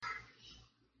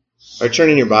All right,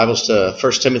 turning your Bibles to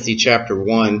 1 Timothy chapter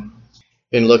 1.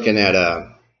 Been looking at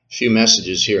a few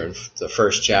messages here in the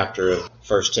first chapter of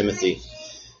 1 Timothy.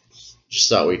 Just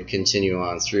thought we'd continue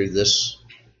on through this,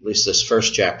 at least this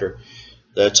first chapter.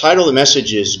 The title of the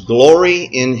message is Glory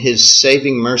in His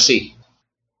Saving Mercy.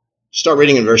 Start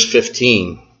reading in verse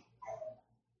 15.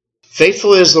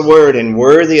 Faithful is the word and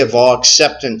worthy of all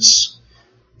acceptance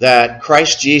that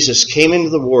Christ Jesus came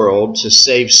into the world to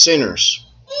save sinners,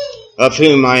 of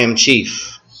whom I am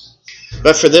chief.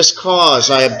 But for this cause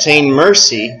I obtained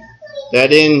mercy,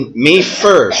 that in me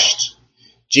first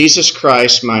Jesus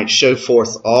Christ might show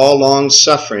forth all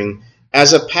long-suffering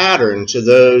as a pattern to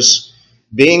those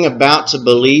being about to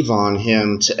believe on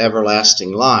him to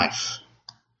everlasting life.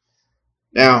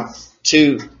 Now,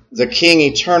 to the King,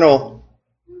 eternal,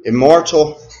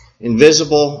 immortal,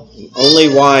 invisible,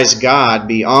 only wise God,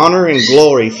 be honor and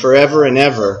glory forever and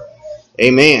ever.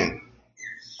 Amen.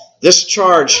 This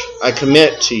charge I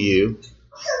commit to you,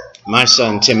 my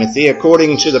son Timothy,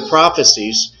 according to the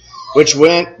prophecies which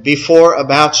went before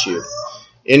about you,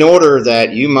 in order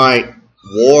that you might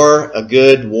war a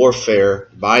good warfare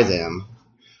by them,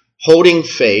 holding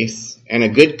faith and a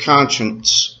good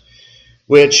conscience,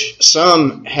 which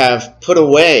some have put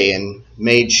away and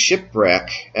made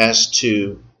shipwreck as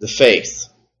to the faith.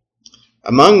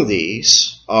 Among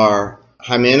these are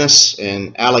Hymenaeus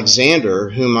and Alexander,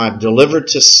 whom I've delivered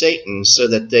to Satan, so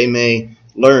that they may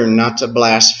learn not to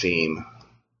blaspheme.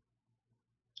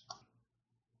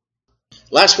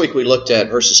 Last week we looked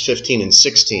at verses 15 and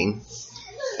 16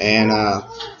 and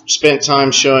spent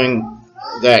time showing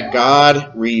that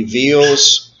God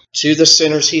reveals to the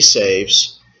sinners he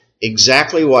saves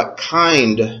exactly what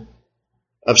kind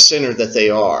of sinner that they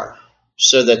are,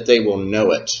 so that they will know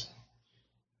it.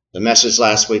 The message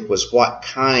last week was, what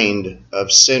kind of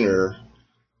sinner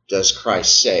does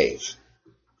Christ save?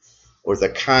 Or the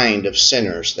kind of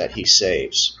sinners that he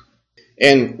saves.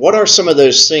 And what are some of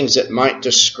those things that might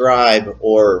describe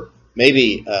or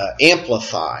maybe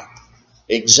amplify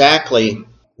exactly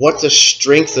what the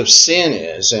strength of sin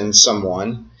is in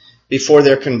someone before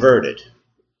they're converted?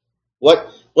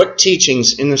 What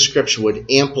teachings in the Scripture would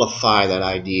amplify that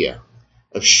idea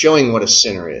of showing what a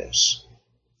sinner is?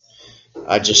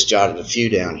 I just jotted a few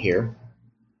down here.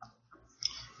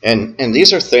 And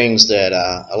these are things that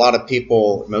a lot of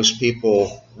people, most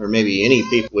people, or maybe any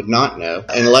people would not know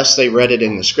unless they read it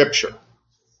in the Scripture.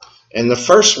 And the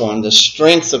first one, the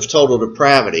strength of total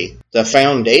depravity, the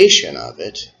foundation of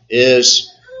it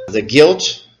is the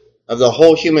guilt of the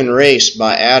whole human race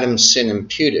by Adam's sin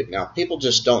imputed. Now, people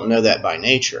just don't know that by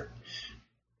nature.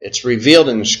 It's revealed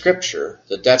in the Scripture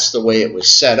that that's the way it was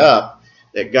set up,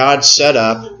 that God set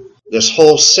up this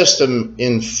whole system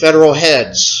in federal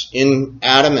heads, in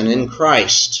Adam and in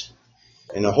Christ.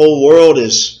 And the whole world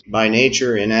is by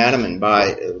nature in Adam and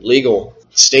by legal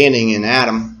standing in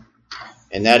Adam.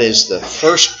 And that is the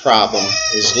first problem,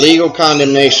 is legal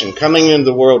condemnation, coming into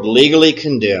the world legally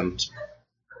condemned.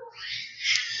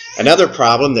 Another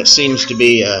problem that seems to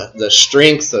be the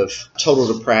strength of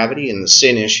total depravity and the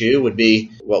sin issue would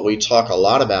be what we talk a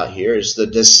lot about here, is the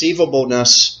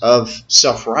deceivableness of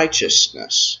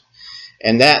self-righteousness.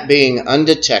 And that being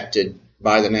undetected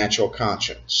by the natural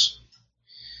conscience.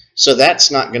 So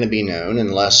that's not going to be known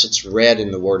unless it's read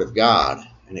in the Word of God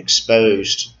and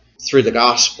exposed through the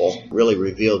gospel, really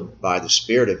revealed by the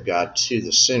Spirit of God to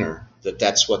the sinner, that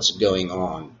that's what's going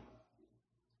on.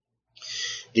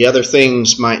 The other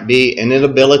things might be an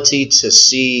inability to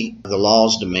see the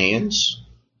law's demands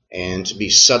and to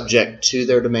be subject to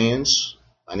their demands.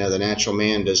 I know the natural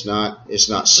man is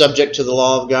not subject to the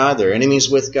law of God. They're enemies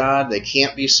with God. They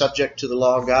can't be subject to the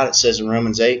law of God. It says in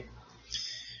Romans 8.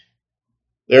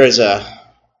 There is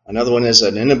another one is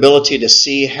an inability to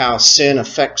see how sin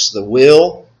affects the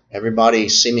will. Everybody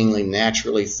seemingly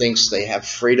naturally thinks they have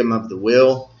freedom of the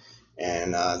will,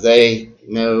 and they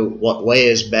know what way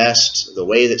is best, the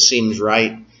way that seems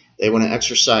right. They want to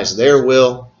exercise their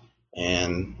will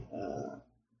and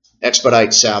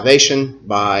expedite salvation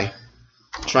by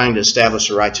trying to establish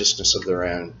a righteousness of their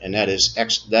own, and that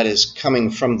is coming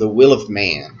from the will of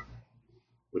man,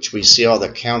 which we see all the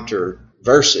counter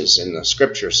verses in the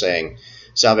Scripture saying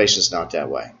salvation is not that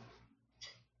way.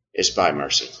 It's by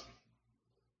mercy,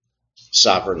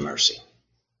 sovereign mercy.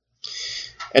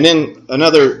 And then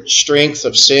another strength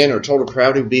of sin or total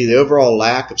depravity would be the overall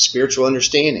lack of spiritual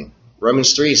understanding.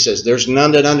 Romans 3 says there's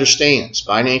none that understands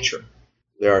by nature.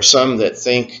 There are some that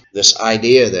think this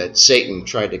idea that Satan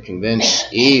tried to convince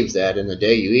Eve that in the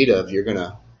day you eat of, you're going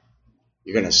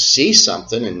to see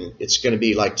something and it's going to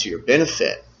be like to your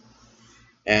benefit.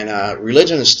 And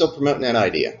religion is still promoting that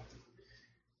idea.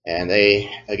 And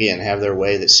they, again, have their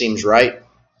way that seems right,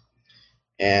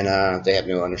 and they have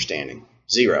no understanding.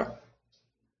 Zero.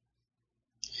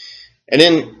 And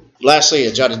then, lastly,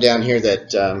 I jotted down here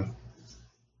that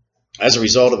as a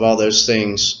result of all those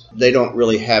things, they don't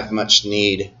really have much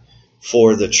need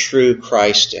for the true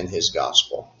Christ and his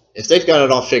gospel. If they've got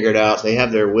it all figured out, they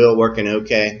have their will working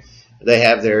okay, they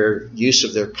have their use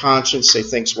of their conscience they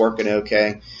think's working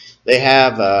okay, they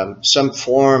have some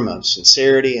form of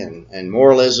sincerity and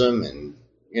moralism, and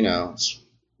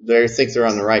they think they're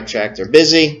on the right track. They're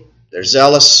busy, they're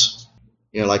zealous,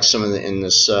 like some of the in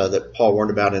this that Paul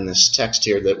warned about in this text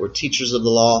here, that were teachers of the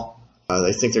law.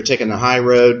 They think they're taking the high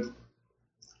road.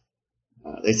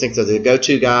 They think they're the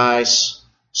go-to guys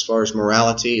as far as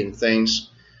morality and things.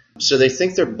 So they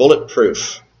think they're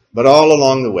bulletproof. But all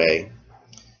along the way,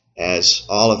 as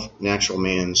all of natural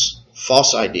man's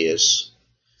false ideas,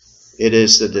 it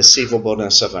is the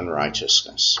deceivableness of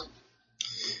unrighteousness.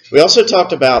 We also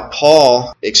talked about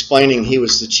Paul explaining he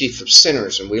was the chief of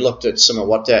sinners, and we looked at some of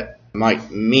what that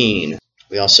might mean.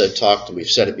 We also talked, and we've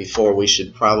said it before, we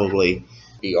should probably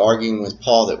be arguing with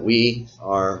Paul that we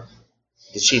are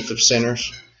the chief of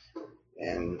sinners.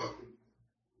 And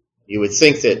you would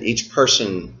think that each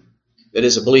person that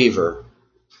is a believer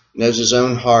knows his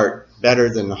own heart better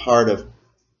than the heart of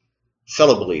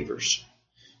fellow believers.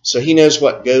 So he knows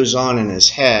what goes on in his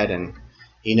head, and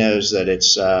he knows that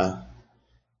it's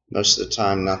most of the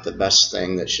time not the best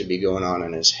thing that should be going on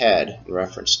in his head in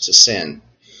reference to sin.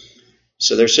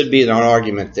 So there should be an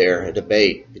argument there, a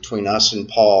debate between us and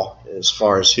Paul as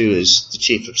far as who is the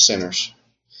chief of sinners.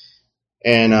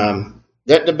 And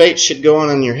that debate should go on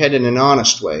in your head in an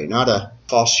honest way, not a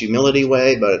false humility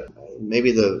way, but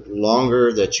maybe the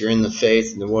longer that you're in the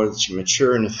faith and the more that you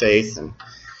mature in the faith, and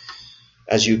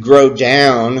as you grow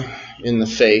down in the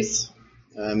faith,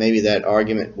 maybe that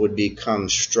argument would become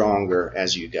stronger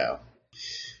as you go.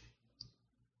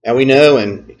 And we know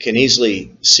and can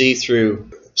easily see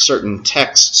through certain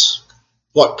texts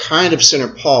what kind of sinner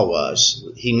Paul was.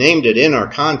 He named it in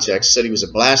our context, said he was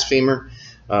a blasphemer,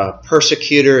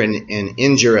 persecutor, and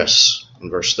injurious in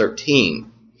verse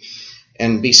 13.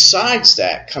 And besides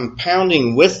that,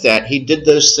 compounding with that, he did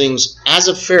those things as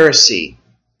a Pharisee.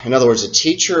 In other words, a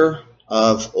teacher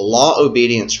of law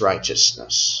obedience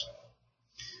righteousness,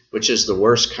 which is the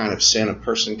worst kind of sin a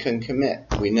person can commit.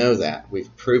 We know that.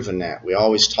 We've proven that. We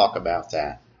always talk about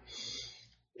that.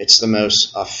 It's the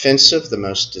most offensive, the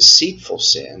most deceitful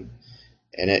sin,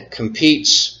 and it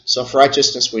competes.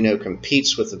 Self-righteousness, we know,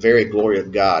 competes with the very glory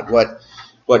of God.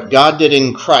 What God did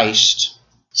in Christ,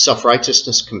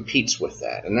 self-righteousness competes with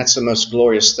that, and that's the most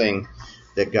glorious thing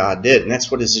that God did, and that's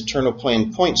what his eternal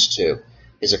plan points to,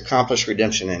 is accomplished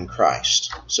redemption in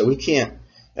Christ. So we can't,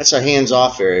 that's a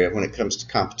hands-off area when it comes to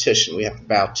competition. We have to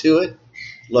bow to it,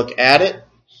 look at it,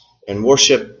 and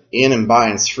worship in and by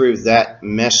and through that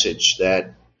message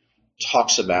that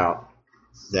talks about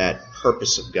that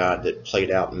purpose of God that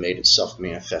played out and made itself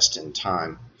manifest in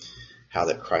time, how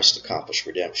that Christ accomplished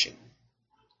redemption.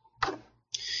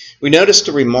 We noticed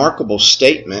a remarkable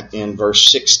statement in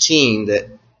verse 16 that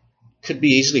could be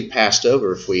easily passed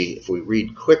over if we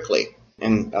read quickly.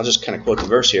 And I'll just kind of quote the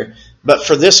verse here. But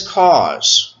for this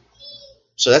cause,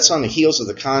 so that's on the heels of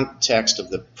the context of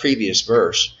the previous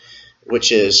verse,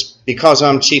 which is, because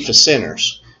I'm chief of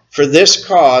sinners. For this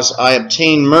cause I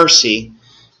obtain mercy,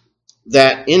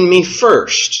 that in me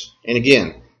first, and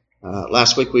again,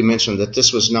 last week we mentioned that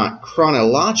this was not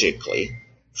chronologically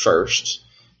first,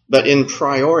 but in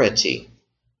priority.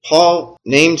 Paul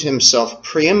named himself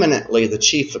preeminently the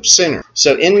chief of sinners.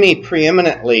 So in me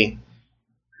preeminently,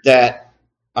 that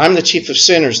I'm the chief of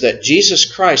sinners, that Jesus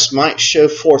Christ might show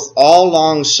forth all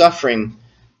long suffering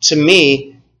to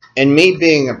me, and me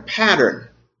being a pattern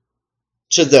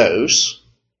to those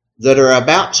that are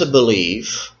about to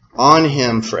believe on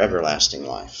him for everlasting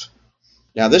life.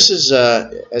 Now this is,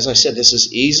 as I said, this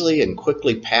is easily and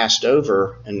quickly passed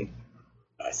over, and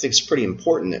I think it's pretty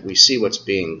important that we see what's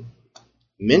being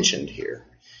mentioned here,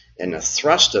 and the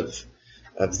thrust of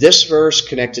this verse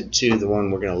connected to the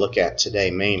one we're going to look at today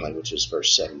mainly, which is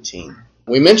verse 17.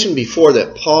 We mentioned before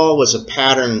that Paul was a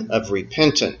pattern of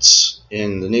repentance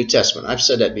in the New Testament. I've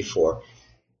said that before.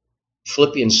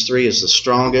 Philippians 3 is the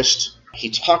strongest. He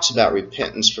talks about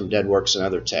repentance from dead works in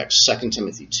other texts, 2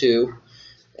 Timothy 2,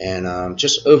 and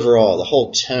just overall the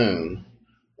whole tone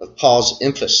of Paul's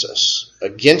emphasis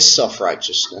against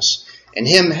self-righteousness and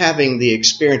him having the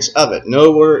experience of it,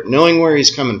 knowing where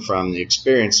he's coming from, the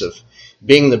experience of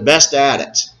being the best at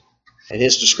it. And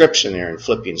his description there in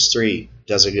Philippians 3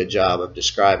 does a good job of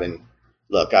describing,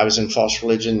 look, I was in false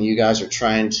religion, you guys are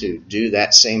trying to do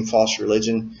that same false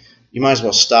religion, you might as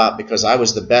well stop because I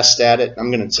was the best at it.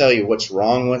 I'm going to tell you what's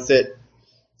wrong with it.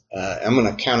 I'm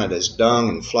going to count it as dung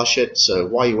and flush it. So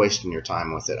why are you wasting your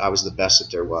time with it? I was the best that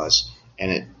there was,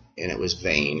 and it was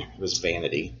vain. It was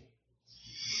vanity.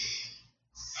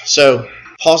 So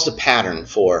Paul's the pattern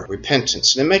for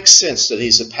repentance. And it makes sense that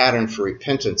he's the pattern for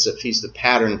repentance if he's the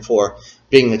pattern for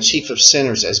being the chief of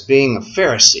sinners as being a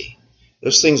Pharisee.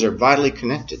 Those things are vitally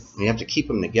connected. You have to keep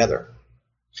them together.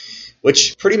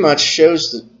 Which pretty much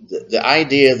shows the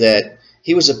idea that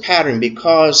he was a pattern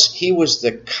because he was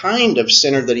the kind of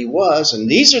sinner that he was. And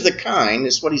these are the kind,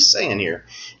 is what he's saying here.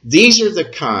 These are the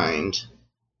kind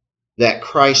that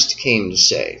Christ came to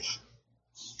save.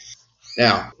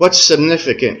 Now, what's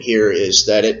significant here is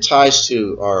that it ties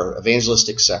to our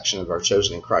evangelistic section of our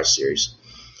Chosen in Christ series.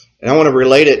 And I want to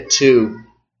relate it to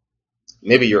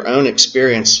maybe your own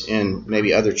experience in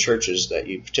maybe other churches that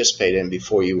you participated in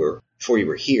before you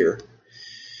were here,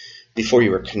 before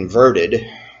you were converted.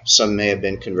 Some may have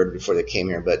been converted before they came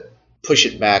here, but push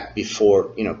it back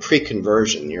before,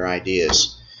 pre-conversion, your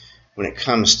ideas when it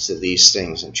comes to these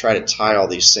things, and try to tie all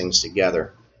these things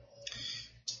together.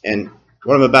 And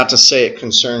what I'm about to say, it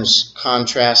concerns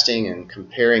contrasting and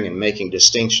comparing and making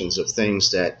distinctions of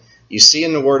things that you see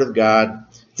in the Word of God,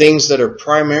 things that are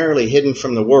primarily hidden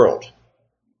from the world.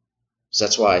 So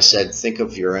that's why I said think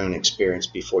of your own experience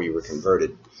before you were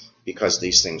converted, because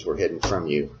these things were hidden from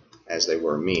you as they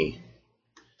were me.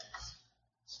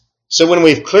 So when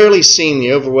we've clearly seen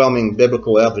the overwhelming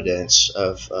biblical evidence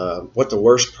of what the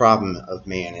worst problem of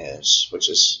man is, which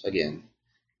is, again,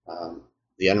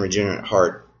 the unregenerate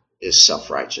heart is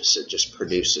self-righteous. It just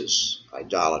produces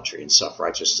idolatry and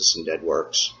self-righteousness and dead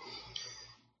works.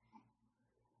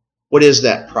 What is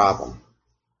that problem?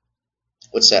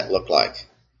 What's that look like?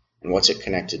 And what's it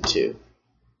connected to?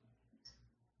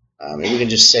 Maybe we can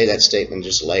just say that statement and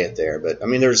just lay it there. But,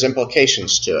 there's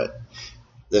implications to it.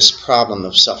 This problem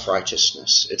of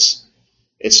self-righteousness.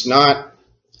 It's not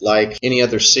like any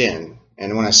other sin.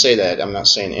 And when I say that, I'm not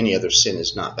saying any other sin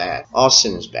is not bad. All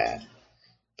sin is bad.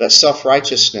 But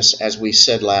self-righteousness, as we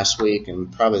said last week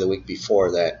and probably the week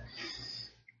before that,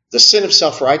 the sin of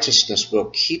self-righteousness will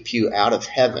keep you out of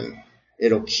heaven.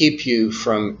 It'll keep you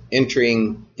from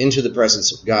entering into the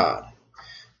presence of God.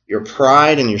 Your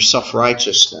pride and your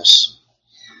self-righteousness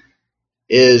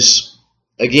is,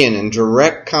 again, in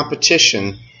direct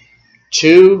competition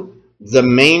to the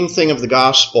main thing of the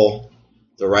gospel,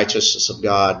 the righteousness of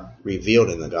God revealed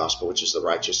in the gospel, which is the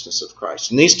righteousness of Christ.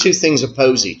 And these two things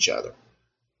oppose each other.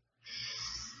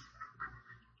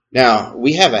 Now,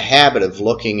 we have a habit of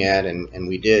looking at, and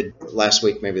we did last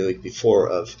week, maybe the week before,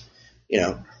 of,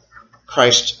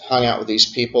 Christ hung out with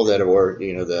these people that were,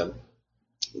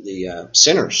 the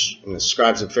sinners. And the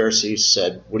scribes and Pharisees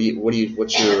said,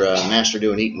 what's your master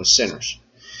doing eating with sinners?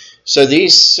 So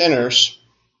these sinners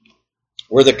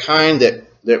were the kind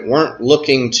that weren't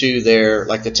looking to their,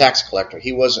 like the tax collector,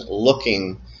 he wasn't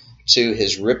looking to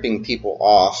his ripping people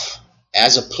off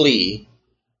as a plea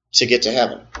to get to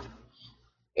heaven.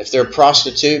 If they're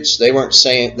prostitutes, they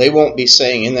won't be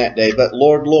saying in that day, but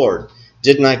Lord, Lord,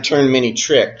 didn't I turn many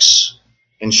tricks,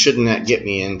 and shouldn't that get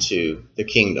me into the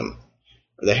kingdom?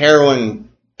 Or the heroin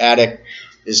addict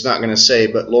is not going to say,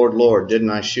 but Lord, Lord, didn't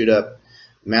I shoot up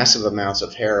massive amounts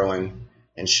of heroin,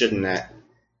 and shouldn't that?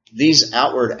 These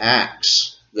outward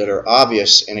acts that are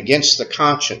obvious and against the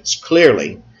conscience,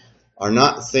 clearly, are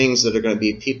not things that are going to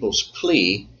be people's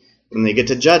plea when they get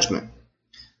to judgment.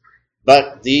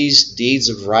 But these deeds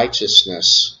of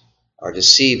righteousness are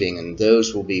deceiving, and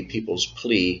those will be people's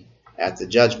plea at the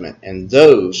judgment. And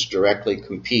those directly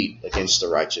compete against the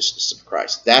righteousness of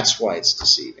Christ. That's why it's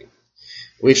deceiving.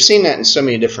 We've seen that in so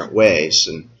many different ways,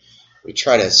 and we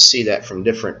try to see that from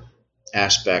different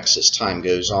aspects as time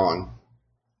goes on,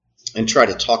 and try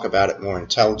to talk about it more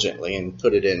intelligently and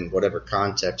put it in whatever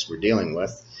context we're dealing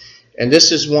with. And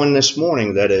this is one this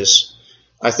morning that is,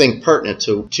 I think, pertinent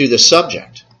to the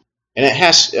subject. And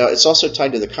it's also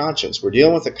tied to the conscience. We're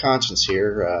dealing with the conscience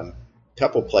here, a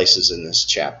couple places in this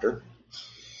chapter.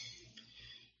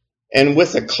 And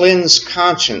with a cleansed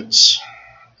conscience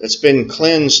that's been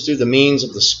cleansed through the means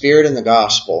of the Spirit and the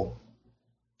gospel,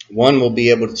 one will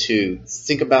be able to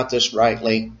think about this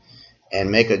rightly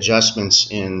and make adjustments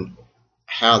in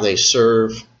how they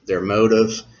serve, their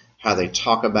motive, how they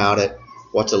talk about it,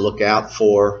 what to look out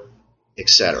for,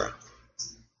 etc.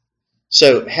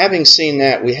 So, having seen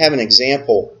that, we have an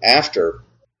example after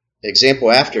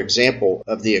example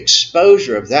of the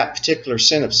exposure of that particular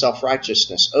sin of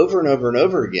self-righteousness over and over and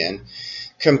over again,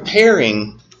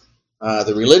 comparing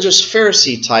the religious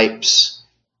Pharisee types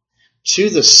to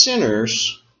the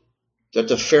sinners that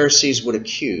the Pharisees would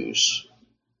accuse.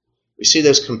 We see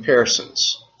those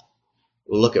comparisons.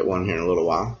 We'll look at one here in a little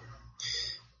while.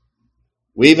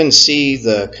 We even see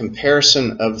the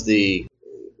comparison of the,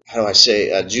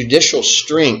 judicial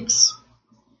strength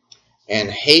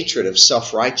and hatred of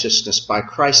self-righteousness by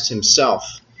Christ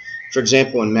himself. For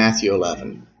example, in Matthew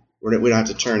 11. We don't have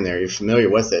to turn there. You're familiar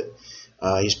with it.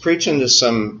 He's preaching to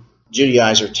some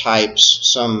Judaizer types,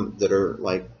 some that are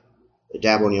like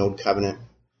dabble in the Old Covenant,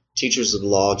 teachers of the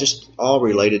law, just all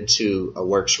related to a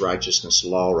works righteousness,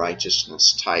 law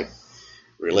righteousness type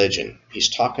religion. He's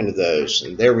talking to those,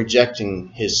 and they're rejecting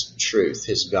his truth,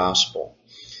 his gospel.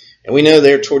 And we know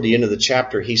there toward the end of the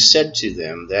chapter, he said to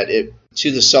them that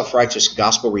to the self-righteous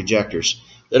gospel rejectors,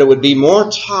 that it would be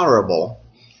more tolerable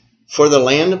for the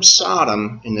land of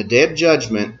Sodom in the day of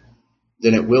judgment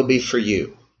than it will be for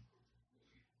you.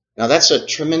 Now that's a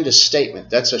tremendous statement.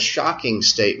 That's a shocking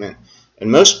statement. And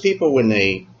most people, when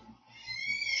they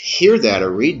hear that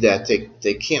or read that,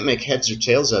 they can't make heads or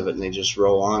tails of it, and they just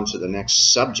roll on to the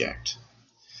next subject.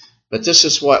 But this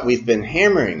is what we've been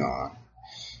hammering on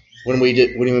when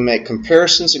we make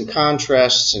comparisons and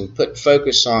contrasts and put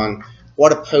focus on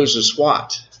what opposes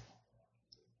what.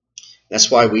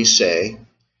 That's why we say,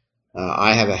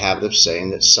 I have a habit of saying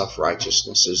that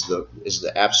self-righteousness is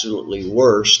the absolutely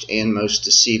worst and most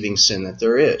deceiving sin that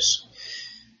there is.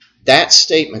 That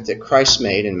statement that Christ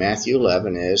made in Matthew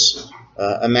 11 is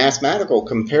a mathematical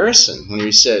comparison when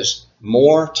he says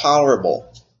more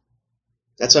tolerable.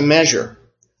 That's a measure.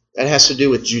 That has to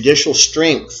do with judicial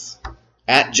strength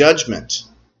at judgment.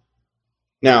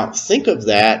 Now, think of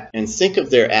that and think of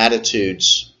their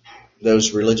attitudes,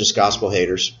 those religious gospel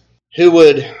haters, who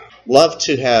would love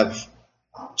to have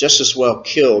just as well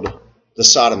killed the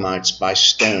Sodomites by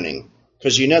stoning,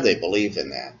 because you know they believe in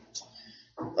that.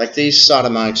 Like these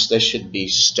Sodomites, they should be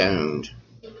stoned.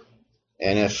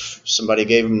 And if somebody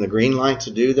gave them the green light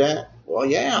to do that, well,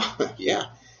 yeah,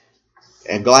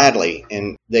 and gladly.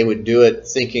 And they would do it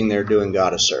thinking they're doing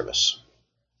God a service.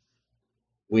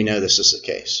 We know this is the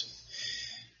case.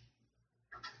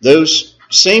 Those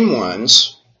same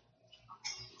ones,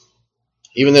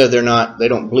 even though they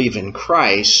don't believe in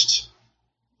Christ,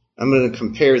 I'm going to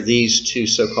compare these two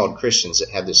so-called Christians that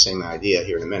have the same idea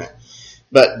here in a minute.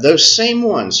 But those same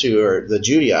ones who are the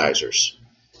Judaizers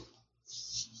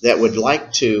that would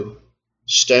like to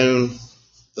stone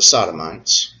the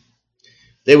Sodomites,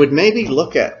 they would maybe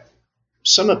look at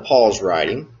some of Paul's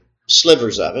writing,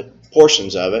 slivers of it,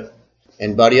 portions of it,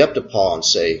 and buddy up to Paul and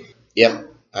say, yep,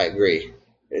 I agree.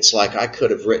 It's like I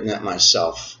could have written that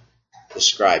myself, the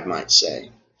scribe might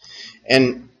say.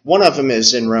 And one of them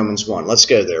is in Romans 1. Let's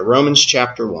go there. Romans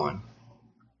chapter 1.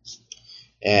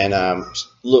 And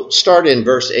start in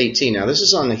verse 18. Now this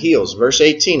is on the heels. Verse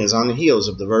 18 is on the heels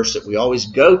of the verse that we always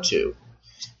go to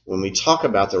when we talk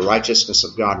about the righteousness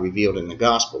of God revealed in the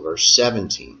gospel, verse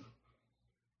 17.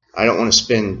 I don't want to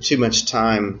spend too much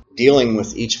time dealing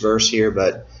with each verse here,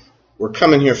 but we're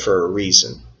coming here for a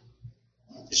reason.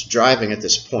 It's driving at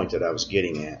this point that I was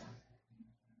getting at.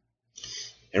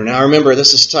 And now remember,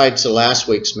 this is tied to last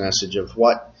week's message of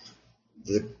what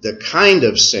the kind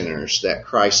of sinners that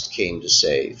Christ came to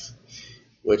save,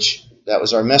 which that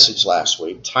was our message last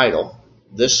week, title.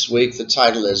 This week the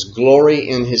title is Glory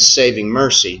in His Saving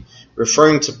Mercy,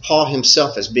 referring to Paul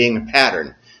himself as being a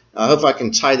pattern. Now, I hope I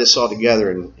can tie this all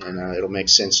together and it'll make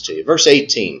sense to you. Verse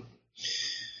 18.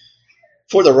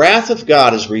 For the wrath of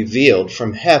God is revealed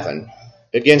from heaven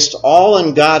against all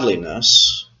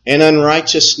ungodliness and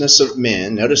unrighteousness of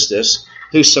men, notice this,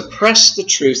 who suppress the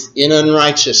truth in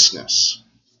unrighteousness.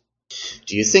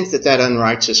 Do you think that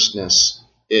unrighteousness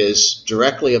is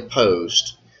directly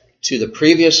opposed to the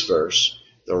previous verse,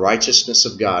 the righteousness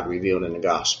of God revealed in the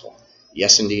gospel?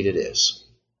 Yes, indeed it is.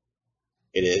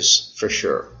 It is for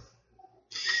sure.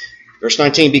 Verse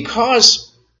 19,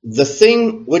 because the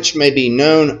thing which may be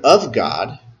known of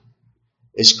God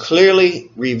is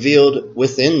clearly revealed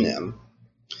within them,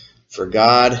 for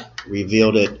God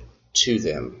revealed it to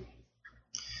them.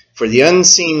 For the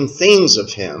unseen things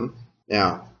of Him,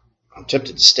 now I'm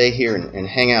tempted to stay here and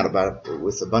hang out about it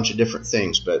with a bunch of different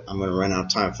things, but I'm going to run out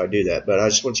of time if I do that. But I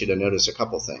just want you to notice a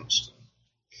couple things.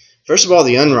 First of all,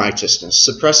 the unrighteousness,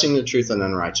 suppressing the truth and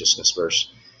unrighteousness,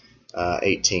 verse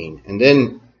 18. And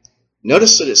then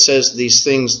notice that it says these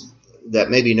things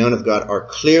that may be known of God are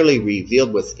clearly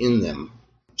revealed within them.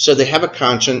 So they have a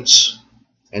conscience,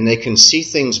 and they can see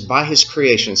things by His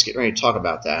creation. Let's get ready to talk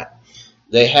about that.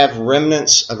 They have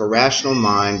remnants of a rational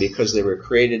mind because they were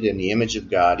created in the image of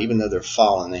God. Even though they're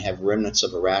fallen, they have remnants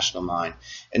of a rational mind.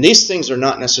 And these things are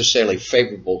not necessarily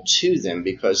favorable to them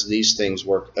because these things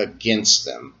work against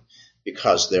them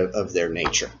because of their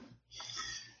nature.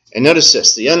 And notice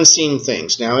this, the unseen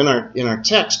things. Now in our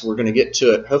text, we're going to get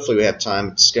to it. Hopefully we have time.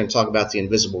 It's going to talk about the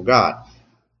invisible God.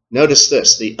 Notice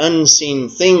this, the unseen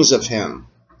things of him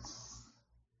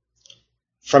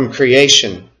from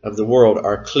creation of the world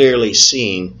are clearly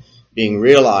seen, being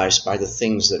realized by the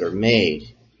things that are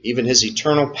made. Even his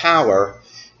eternal power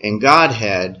and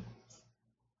Godhead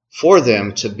for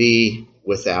them to be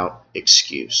without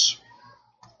excuse.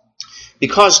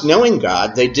 Because knowing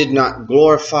God, they did not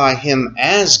glorify him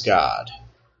as God.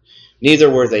 Neither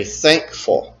were they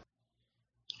thankful.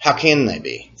 How can they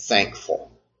be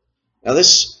thankful? Now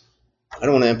this, I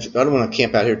don't want to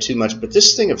camp out here too much, but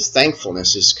this thing of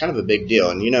thankfulness is kind of a big deal.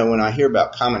 And when I hear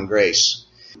about common grace,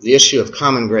 the issue of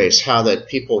common grace, how that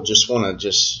people just want to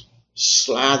just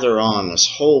slather on this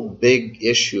whole big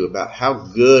issue about how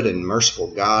good and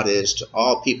merciful God is to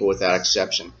all people without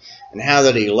exception, and how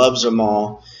that he loves them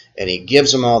all, and he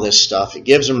gives them all this stuff. He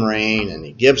gives them rain, and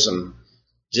he gives them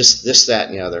just this, that,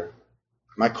 and the other.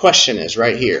 My question is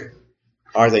right here,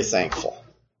 are they thankful?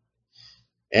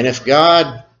 And if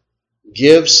God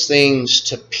gives things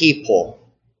to people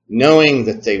knowing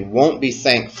that they won't be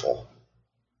thankful,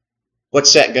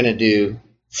 what's that going to do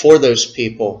for those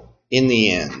people in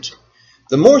the end?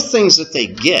 The more things that they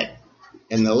get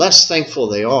and the less thankful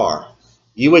they are,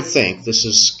 you would think this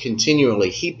is continually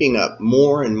heaping up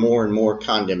more and more and more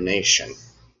condemnation.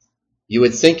 You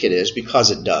would think it is,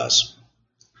 because it does.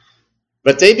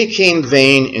 But they became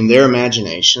vain in their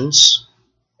imaginations,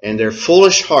 and their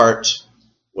foolish heart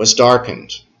was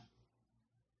darkened.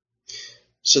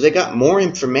 So they got more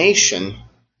information,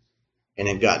 and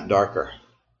it got darker.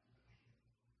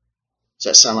 Does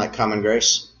that sound like common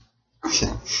grace?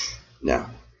 No.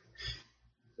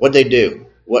 What'd they do?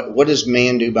 What does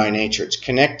man do by nature? It's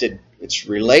connected, it's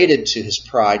related to his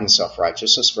pride and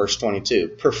self-righteousness. Verse 22.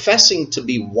 Professing to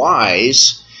be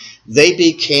wise, they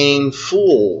became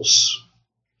fools.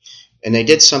 And they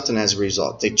did something as a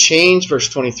result. They changed, verse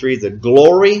 23, the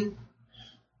glory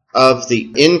of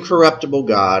the incorruptible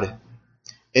God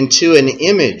into an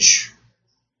image,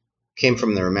 came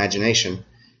from their imagination,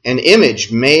 an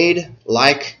image made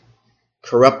like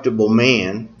corruptible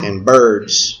man and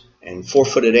birds and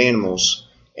four-footed animals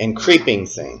and creeping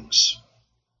things.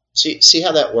 See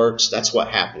how that works? That's what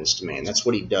happens to man. That's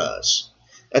what he does.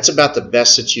 That's about the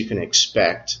best that you can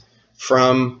expect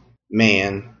from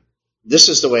man. This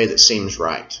is the way that seems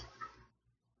right.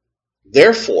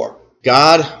 Therefore,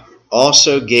 God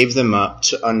also gave them up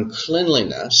to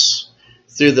uncleanliness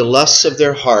through the lusts of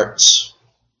their hearts,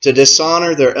 to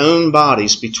dishonor their own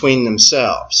bodies between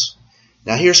themselves.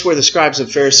 Now here's where the scribes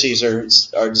and Pharisees are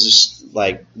just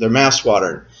like their mouths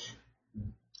watered.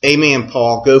 Amen,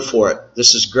 Paul, go for it.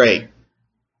 This is great.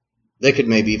 They could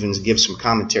maybe even give some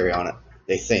commentary on it,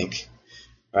 they think.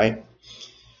 Right?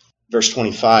 Verse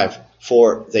 25,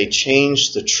 for they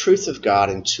changed the truth of God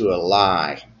into a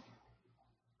lie.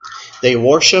 They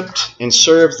worshipped and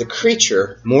served the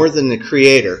creature more than the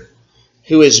Creator,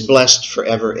 who is blessed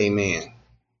forever. Amen.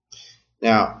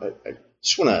 Now, I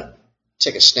just want to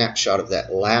take a snapshot of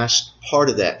that last part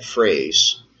of that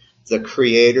phrase, the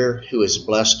Creator who is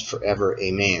blessed forever.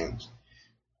 Amen.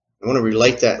 I want to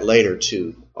relate that later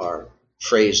to our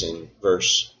phrase in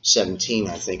verse 17,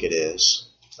 I think it is,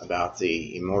 about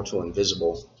the immortal,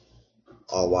 invisible,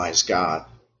 all-wise God.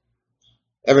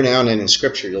 Every now and then in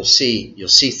Scripture you'll see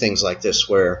things like this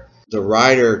where the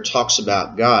writer talks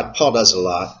about God. Paul does a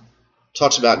lot.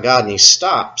 Talks about God, and he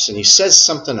stops and he says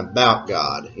something about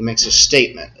God. He makes a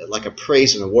statement, like a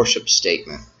praise and a worship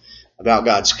statement about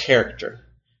God's character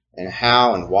and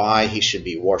how and why he should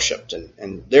be worshipped.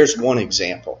 And there's one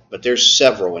example, but there's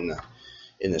several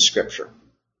in the Scripture.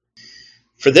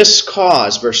 For this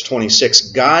cause, verse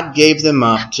 26, God gave them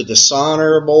up to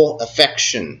dishonorable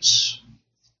affections.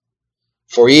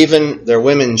 For even their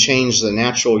women changed the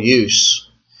natural use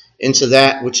into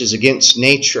that which is against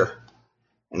nature.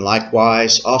 And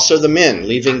likewise, also the men,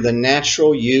 leaving the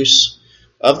natural use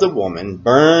of the woman,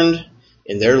 burned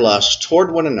in their lust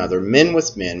toward one another, men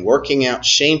with men, working out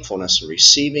shamefulness and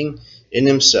receiving in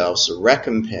themselves the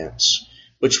recompense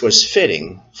which was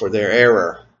fitting for their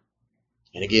error.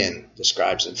 And again, the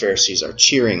scribes and Pharisees are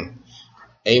cheering,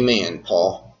 Amen,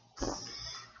 Paul.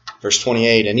 Verse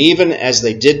 28, and even as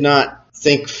they did not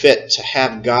think fit to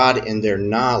have God in their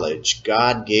knowledge,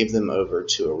 God gave them over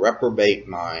to a reprobate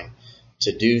mind,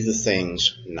 to do the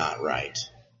things not right.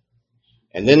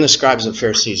 And then the scribes and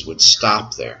Pharisees would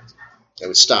stop there. They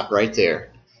would stop right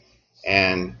there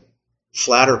and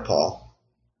flatter Paul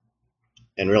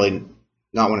and really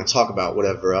not want to talk about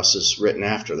whatever else is written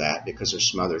after that, because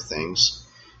there's some other things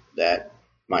that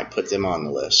might put them on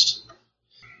the list.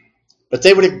 But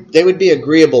they would be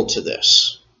agreeable to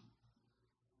this.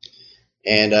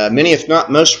 And many, if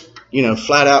not most,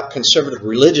 flat out conservative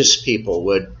religious people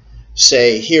would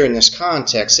say here in this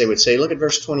context, they would say, look at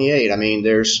verse 28. I mean,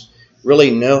 there's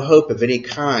really no hope of any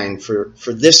kind for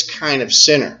this kind of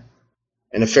sinner.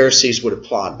 And the Pharisees would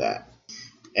applaud that.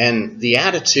 And the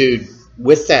attitude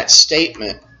with that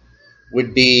statement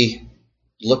would be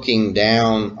looking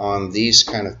down on these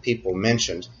kind of people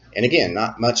mentioned. And again,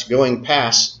 not much going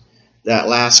past that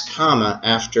last comma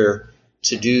after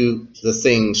to do the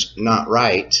things not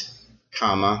right,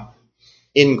 comma,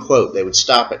 end quote. They would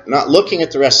stop it, not looking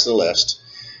at the rest of the list.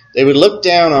 They would look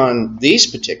down on these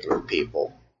particular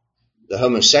people, the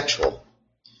homosexual,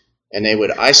 and they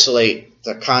would isolate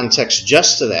the context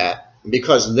just to that.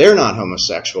 Because they're not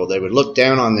homosexual, they would look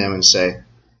down on them and say,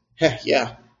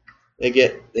 yeah, they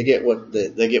get what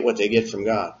they get from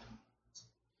God.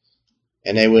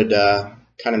 And they would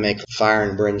kind of make fire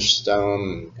and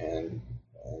brimstone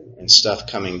and stuff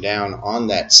coming down on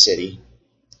that city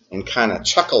and kind of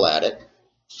chuckle at it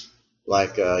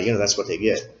like, that's what they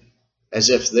get, as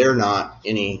if they're not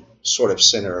any sort of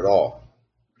sinner at all.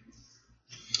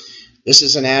 This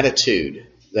is an attitude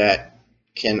that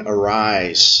can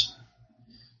arise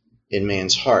in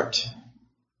man's heart.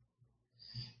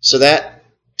 So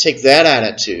take that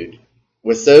attitude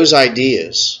with those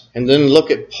ideas, and then look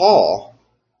at Paul,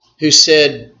 who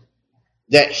said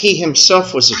that he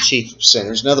himself was the chief of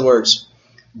sinners. In other words,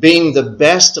 being the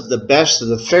best of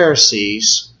the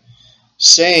Pharisees,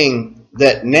 saying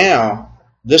that now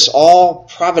this all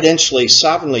providentially,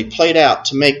 sovereignly played out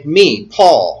to make me,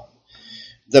 Paul,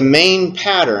 the main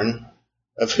pattern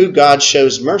of who God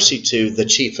shows mercy to, the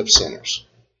chief of sinners.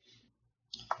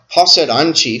 Paul said,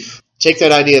 I'm chief. Take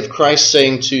that idea of Christ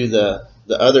saying to the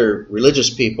other religious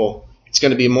people, it's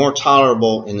going to be more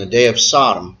tolerable in the day of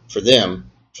Sodom for them,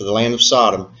 for the land of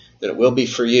Sodom, than it will be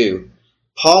for you.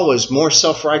 Paul was more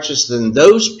self-righteous than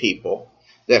those people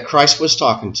that Christ was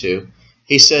talking to.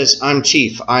 He says, I'm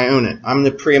chief. I own it. I'm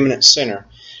the preeminent sinner.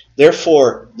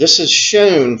 Therefore, this is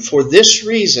shown for this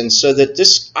reason, so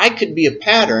that I could be a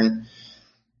pattern,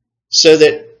 so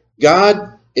that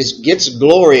God gets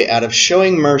glory out of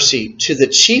showing mercy to the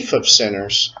chief of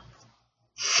sinners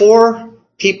for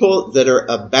people that are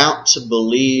about to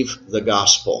believe the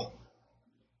gospel.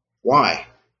 Why?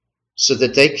 So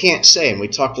that they can't say, and we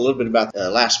talked a little bit about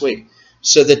that last week,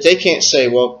 so that they can't say,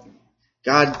 well,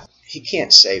 God, he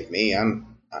can't save me.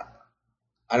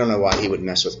 I don't know why he would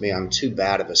mess with me. I'm too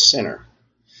bad of a sinner.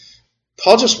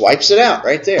 Paul just wipes it out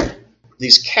right there.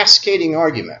 These cascading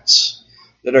arguments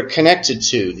that are connected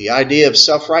to the idea of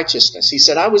self-righteousness. He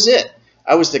said, I was it.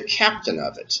 I was the captain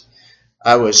of it.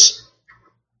 I was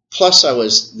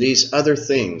these other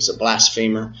things, a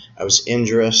blasphemer. I was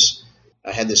injurious.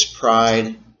 I had this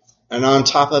pride. And on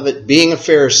top of it, being a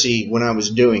Pharisee when I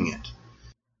was doing it.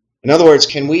 In other words,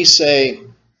 can we say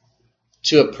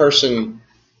to a person,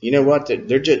 you know what,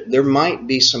 there might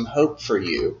be some hope for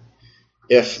you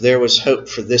if there was hope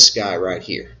for this guy right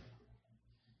here.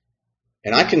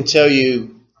 And I can tell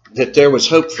you that there was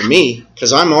hope for me,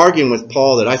 because I'm arguing with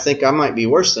Paul that I think I might be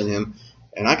worse than him,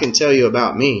 and I can tell you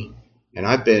about me, and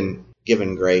I've been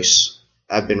given grace,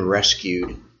 I've been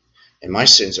rescued, and my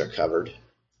sins are covered.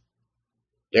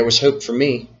 There was hope for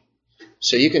me.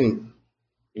 So you can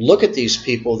look at these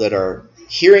people that are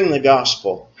hearing the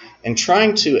gospel and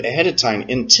trying to, ahead of time,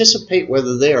 anticipate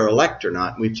whether they are elect or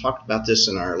not. We've talked about this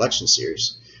in our election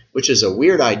series, which is a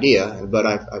weird idea, but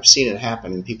I've seen it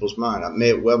happen in people's mind.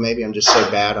 Maybe I'm just so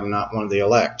bad I'm not one of the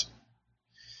elect.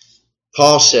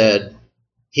 Paul said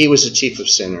he was the chief of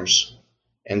sinners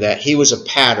and that he was a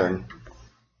pattern,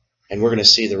 and we're going to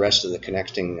see the rest of the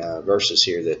connecting verses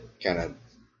here that kind of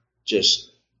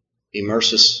just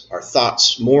immerses our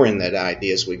thoughts more in that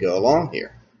idea as we go along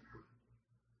here.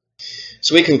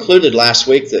 So we concluded last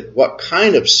week that what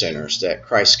kind of sinners that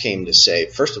Christ came to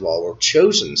save, first of all, were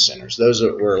chosen sinners, those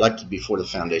that were elected before the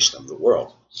foundation of the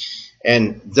world.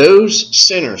 And those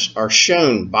sinners are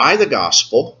shown by the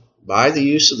gospel, by the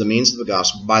use of the means of the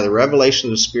gospel, by the revelation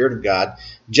of the Spirit of God,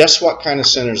 just what kind of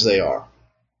sinners they are.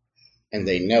 And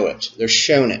they know it. They're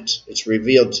shown it. It's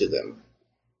revealed to them.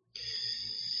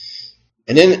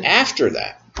 And then after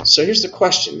that, so here's the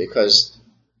question, because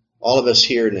all of us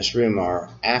here in this room are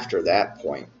after that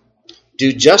point.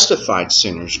 Do justified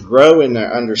sinners grow in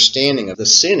their understanding of the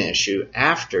sin issue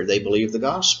after they believe the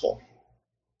gospel?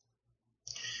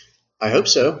 I hope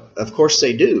so. Of course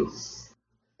they do.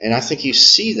 And I think you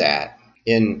see that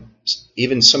in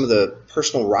even some of the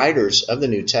personal writers of the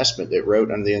New Testament that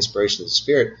wrote under the inspiration of the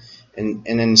Spirit. And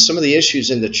in some of the issues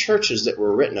in the churches that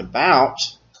were written about,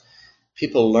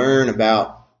 people learn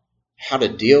about how to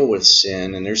deal with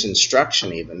sin, and there's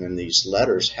instruction even in these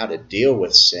letters how to deal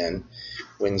with sin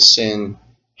when sin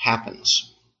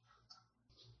happens.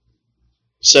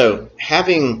 So,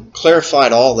 having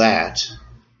clarified all that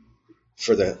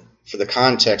for the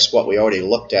context, what we already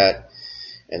looked at,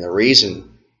 and the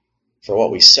reason for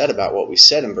what we said about what we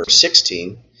said in verse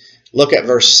 16, look at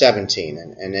verse 17,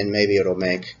 and then maybe it will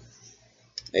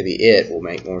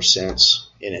make more sense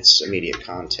in its immediate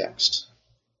context.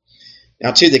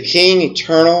 Now to the King,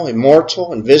 eternal,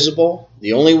 immortal, invisible,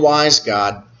 the only wise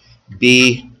God,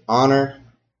 be honor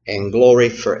and glory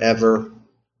forever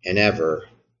and ever.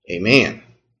 Amen.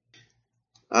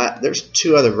 There's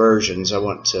two other versions. I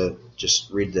want to just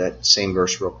read that same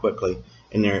verse real quickly.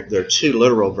 And there are two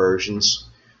literal versions.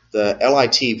 The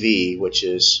LITV, which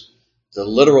is the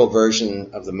literal version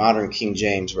of the modern King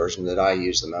James version that I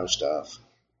use the most of.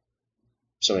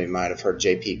 Some of you might have heard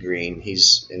J.P. Green.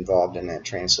 He's involved in that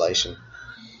translation.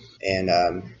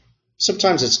 And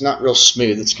sometimes it's not real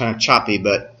smooth. It's kind of choppy,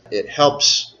 but it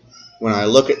helps when I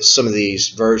look at some of these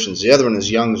versions. The other one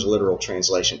is Young's literal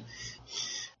translation.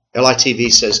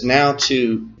 LITV says, now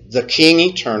to the King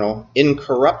eternal,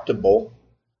 incorruptible,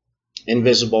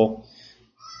 invisible,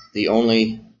 the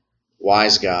only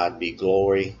wise God, be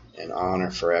glory and honor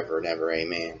forever and ever.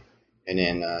 Amen. And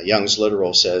then Young's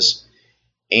literal says,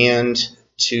 and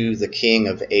to the King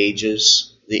of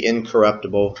ages, the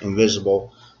incorruptible,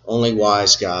 invisible, only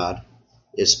wise God,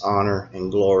 is honor and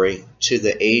glory to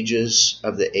the ages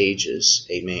of the ages.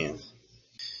 Amen.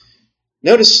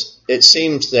 Notice it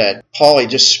seems that Paul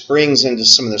just springs into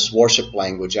some of this worship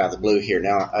language out of the blue here.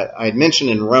 Now, I had mentioned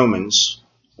in Romans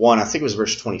 1, I think it was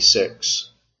verse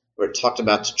 26, where it talked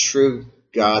about the true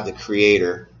God, the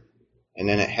Creator, and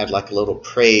then it had like a little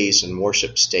praise and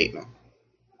worship statement.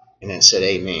 And then it said,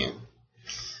 Amen.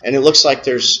 And it looks like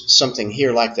there's something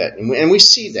here like that. And we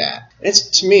see that.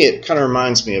 To me, it kind of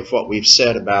reminds me of what we've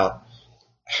said about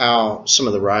how some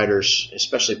of the writers,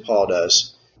 especially Paul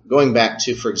does, going back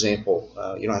to, for example,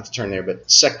 you don't have to turn there, but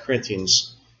 2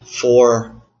 Corinthians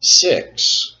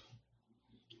 4:6.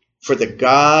 For the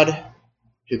God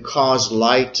who caused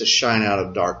light to shine out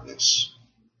of darkness.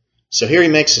 So here he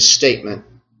makes a statement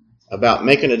about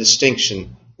making a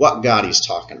distinction what God he's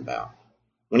talking about.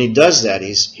 When he does that,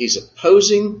 he's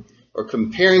opposing or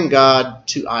comparing God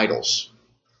to idols.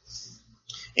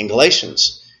 In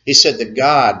Galatians, he said, the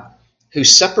God who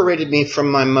separated me from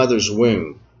my mother's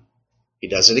womb. He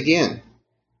does it again.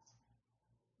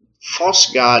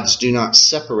 False gods do not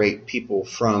separate people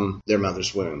from their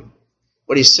mother's womb.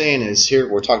 What he's saying is here,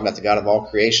 we're talking about the God of all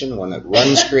creation, the one that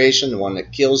runs creation, the one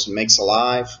that kills and makes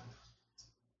alive.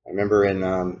 I remember in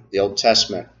the Old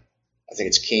Testament, I think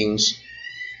it's Kings,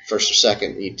 1st or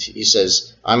 2nd, he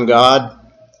says, I'm God,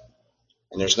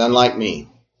 and there's none like me.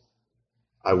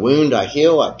 I wound, I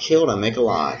heal, I kill, and I make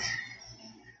alive.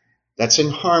 That's in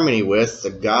harmony with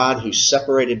the God who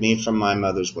separated me from my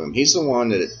mother's womb. He's the one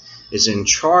that is in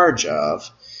charge of,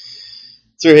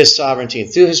 through his sovereignty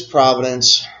and through his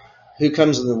providence, who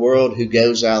comes in the world, who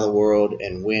goes out of the world,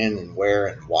 and when and where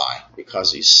and why,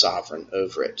 because he's sovereign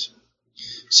over it.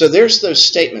 So there's those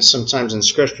statements sometimes in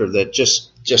Scripture that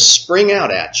just spring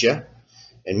out at you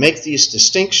and make these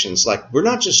distinctions. Like, we're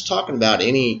not just talking about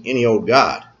any old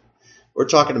God. We're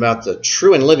talking about the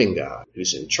true and living God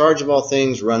who's in charge of all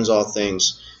things, runs all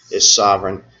things, is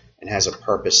sovereign, and has a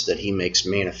purpose that he makes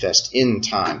manifest in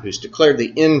time, who's declared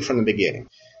the end from the beginning.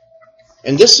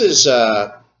 And this is,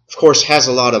 of course, has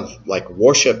a lot of like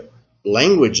worship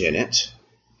language in it,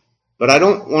 but I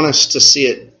don't want us to see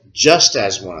it just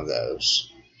as one of those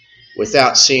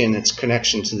without seeing its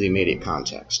connection to the immediate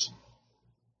context.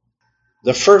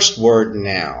 The first word,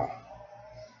 now.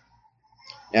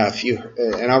 Now,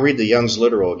 and I'll read the Young's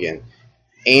literal again.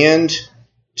 And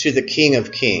to the King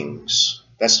of Kings.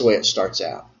 That's the way it starts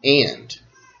out. And.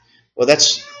 Well,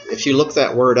 if you look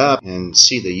that word up and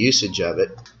see the usage of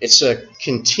it, it's a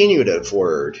continuative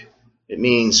word. It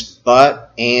means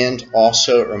but, and,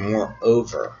 also, or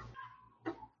moreover.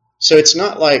 So it's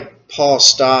not like Paul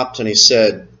stopped and he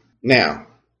said, now,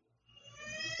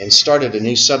 and started a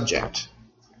new subject.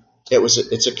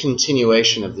 It's a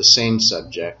continuation of the same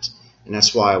subject. And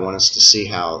that's why I want us to see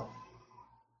how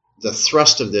the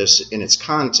thrust of this in its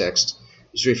context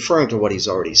is referring to what he's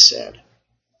already said.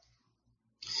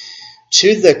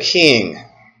 To the King.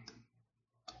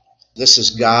 This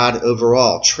is God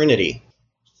overall, Trinity.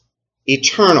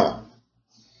 Eternal.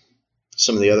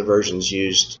 Some of the other versions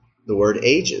used the word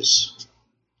ages.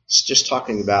 It's just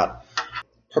talking about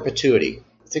perpetuity.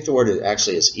 I think the word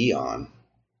actually is eon.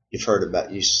 You've heard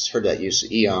that use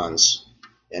of eons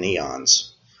and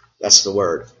eons. That's the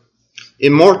word.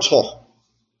 Immortal.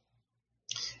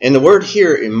 And the word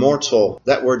here, immortal,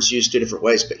 that word's used two different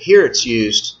ways, but here it's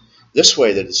used, this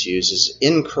way that it's used is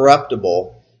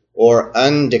incorruptible or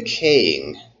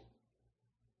undecaying.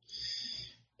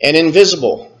 And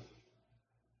invisible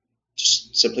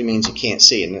just simply means you can't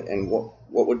see. And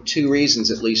what would two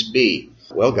reasons at least be?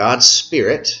 Well, God's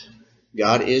spirit.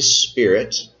 God is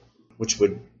spirit, which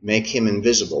would make him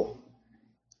invisible.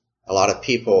 A lot of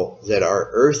people that are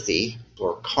earthy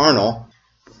or carnal,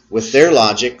 with their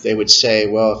logic, they would say,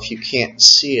 well, if you can't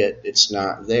see it, it's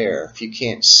not there. If you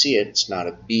can't see it, it's not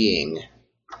a being.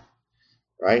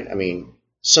 Right? I mean,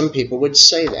 some people would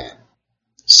say that.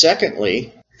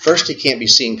 Secondly, first, he can't be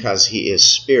seen because he is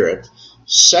spirit.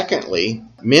 Secondly,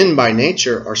 men by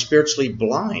nature are spiritually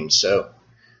blind. So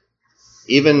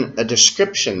even a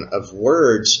description of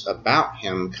words about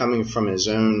him coming from his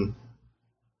own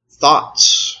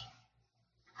thoughts,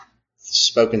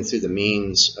 spoken through the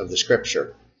means of the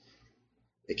Scripture,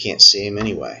 they can't see him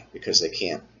anyway because they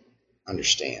can't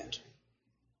understand.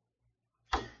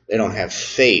 They don't have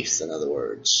faith, in other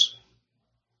words.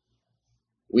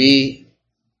 We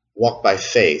walk by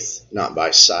faith, not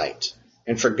by sight.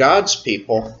 And for God's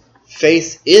people,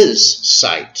 faith is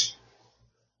sight.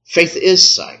 Faith is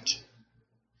sight.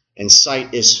 And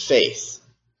sight is faith.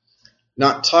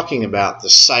 Not talking about the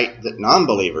sight that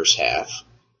non-believers have,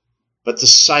 but the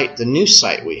sight, the new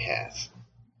sight we have.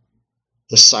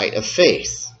 The sight of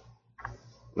faith.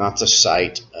 Not the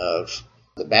sight of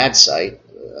the bad sight,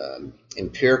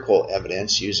 empirical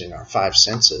evidence using our five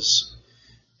senses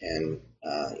and,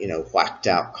 whacked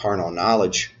out carnal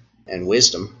knowledge and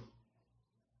wisdom.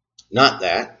 Not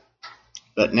that,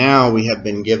 but now we have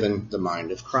been given the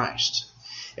mind of Christ.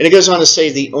 And it goes on to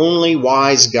say the only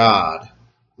wise God,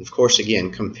 of course,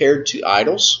 again, compared to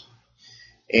idols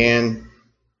and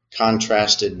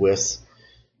contrasted with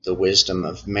the wisdom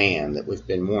of man that we've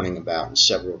been warning about in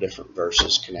several different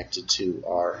verses connected to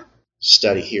our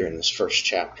study here in this first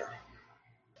chapter.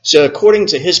 So according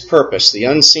to his purpose, the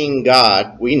unseen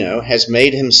God, we know, has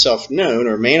made himself known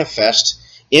or manifest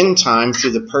in time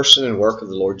through the person and work of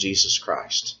the Lord Jesus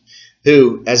Christ,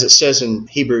 who, as it says in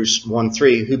Hebrews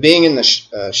 1:3, who being in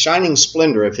the shining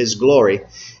splendor of his glory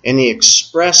and the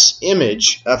express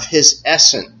image of his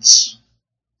essence.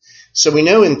 So we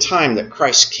know in time that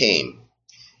Christ came,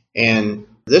 and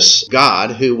this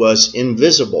God, who was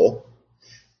invisible,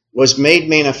 was made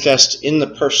manifest in the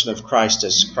person of Christ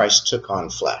as Christ took on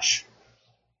flesh.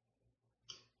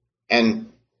 And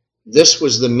this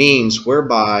was the means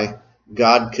whereby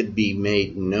God could be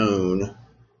made known,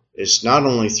 is not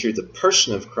only through the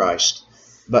person of Christ,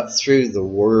 but through the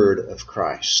word of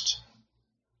Christ.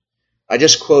 I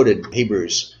just quoted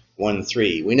Hebrews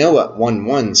 1:3. We know what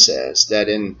 1:1 says, that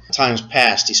in times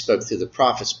past he spoke through the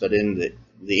prophets, but in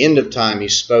the end of time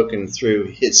he's spoken through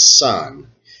his Son.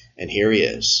 And here he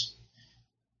is.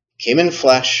 Came in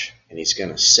flesh, and he's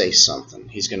going to say something.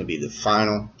 He's going to be the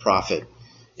final prophet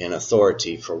in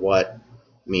authority for what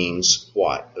means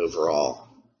what overall.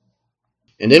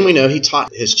 And then we know he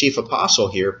taught his chief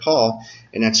apostle here, Paul,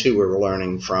 and that's who we're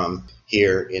learning from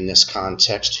here in this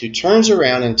context, who turns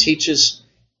around and teaches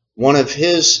one of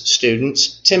his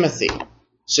students, Timothy.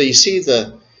 So you see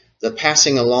the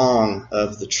passing along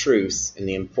of the truth and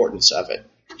the importance of it.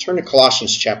 Turn to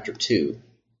Colossians chapter 2.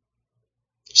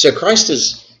 So Christ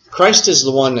is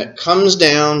the one that comes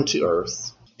down to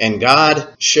earth, and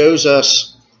God shows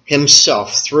us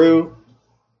himself through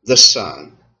the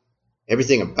Son.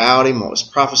 Everything about him, what was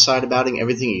prophesied about him,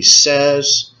 everything he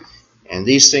says, and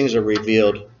these things are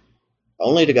revealed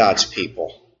only to God's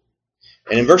people.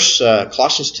 And in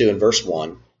Colossians 2 and verse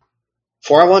 1,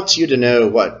 for I want you to know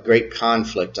what great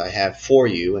conflict I have for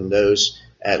you and those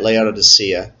at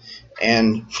Laodicea,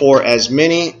 and for as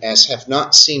many as have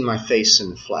not seen my face in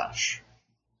the flesh.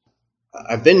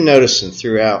 I've been noticing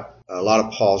throughout a lot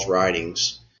of Paul's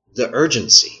writings the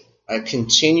urgency. I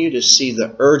continue to see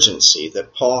the urgency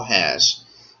that Paul has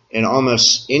in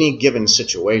almost any given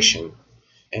situation,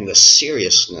 and the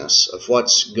seriousness of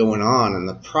what's going on and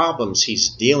the problems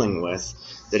he's dealing with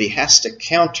that he has to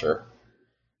counter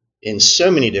in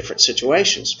so many different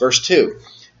situations. Verse 2,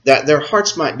 that their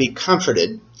hearts might be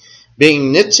comforted,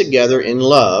 being knit together in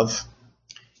love,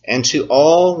 and to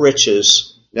all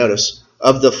riches, notice,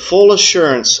 of the full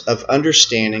assurance of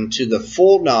understanding, to the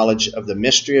full knowledge of the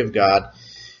mystery of God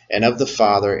and of the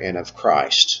Father and of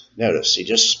Christ. Notice, he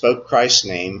just spoke Christ's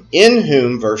name, in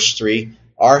whom, verse 3,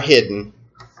 are hidden,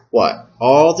 what?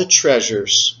 All the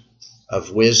treasures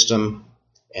of wisdom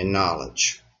and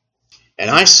knowledge. And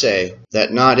I say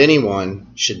that not anyone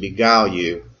should beguile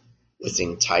you with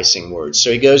enticing words.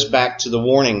 So he goes back to the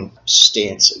warning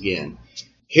stance again.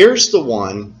 Here's the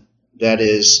one that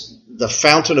is the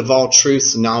fountain of all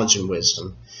truth, knowledge, and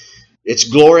wisdom. It's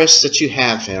glorious that you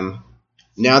have him.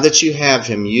 Now that you have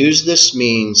him, use this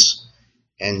means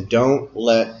and don't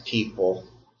let people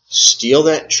steal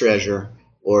that treasure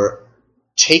or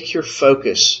take your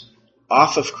focus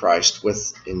off of Christ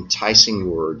with enticing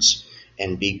words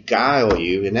and beguile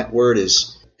you. And that word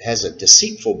has a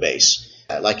deceitful base,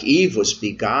 like Eve was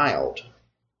beguiled.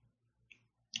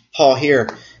 Paul here,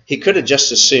 he could have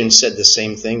just as soon said the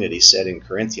same thing that he said in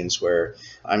Corinthians, where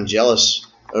I'm jealous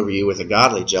over you with a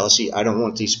godly jealousy. I don't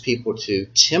want these people to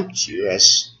tempt you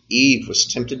as Eve was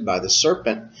tempted by the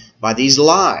serpent by these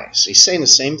lies. He's saying the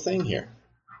same thing here.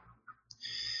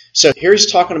 So here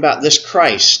he's talking about this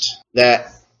Christ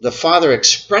that the Father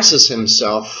expresses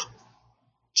himself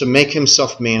to make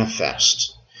himself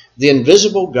manifest. The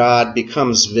invisible God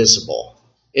becomes visible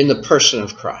in the person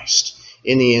of Christ,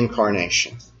 in the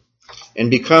incarnation, and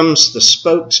becomes the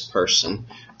spokesperson,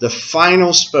 the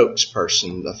final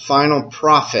spokesperson, the final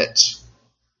prophet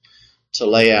to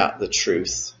lay out the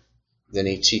truth. Then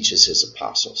he teaches his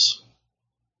apostles.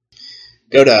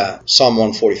 Go to Psalm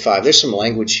 145. There's some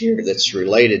language here that's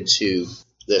related to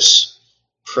this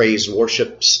praise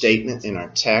worship statement in our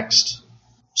text.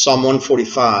 Psalm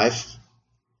 145,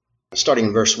 starting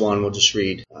in verse 1, we'll just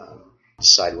read,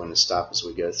 decide when to stop as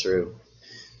we go through.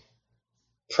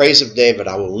 Praise of David,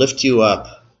 I will lift you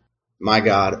up, my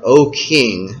God, O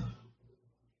King.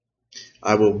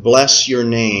 I will bless your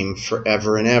name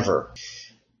forever and ever.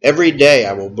 Every day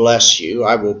I will bless you.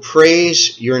 I will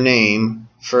praise your name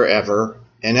forever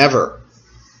and ever.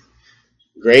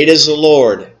 Great is the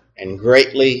Lord, and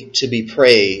greatly to be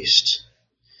praised,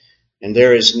 and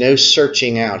there is no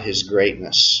searching out his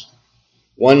greatness.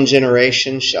 One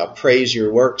generation shall praise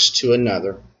your works to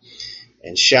another,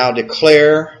 and shall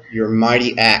declare your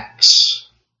mighty acts.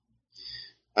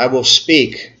 I will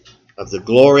speak of the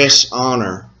glorious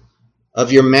honor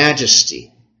of your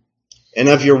majesty and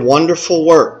of your wonderful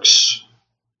works.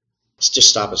 Let's just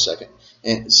stop a second.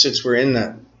 And since we're in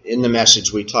the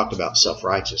message, we talked about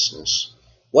self-righteousness.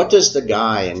 What does the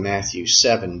guy in Matthew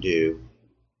 7 do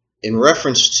in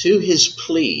reference to his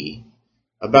plea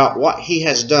about what he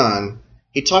has done?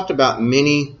 He talked about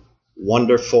many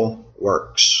wonderful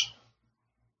works.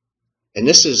 And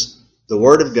this is the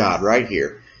word of God right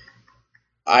here.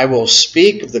 I will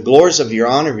speak of the glories of your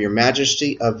honor, of your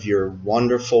majesty, of your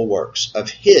wonderful works,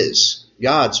 of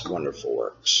God's wonderful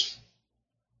works.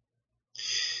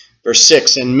 Verse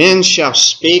 6, and men shall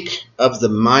speak of the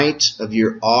might of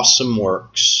your awesome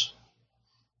works,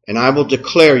 and I will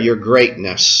declare your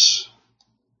greatness.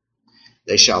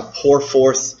 They shall pour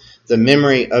forth the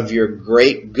memory of your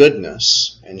great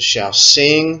goodness, and shall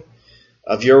sing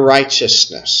of your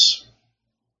righteousness.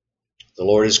 The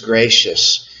Lord is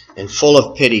gracious and full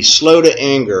of pity, slow to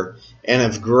anger, and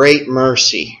of great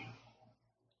mercy.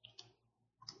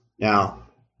 Now,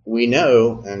 we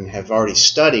know and have already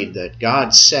studied that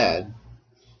God said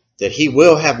that he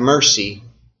will have mercy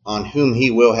on whom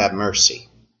he will have mercy,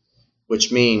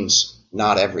 which means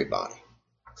not everybody.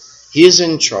 He is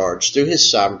in charge, through his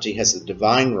sovereignty, has the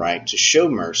divine right to show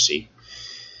mercy.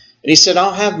 And he said,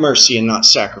 I'll have mercy and not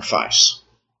sacrifice.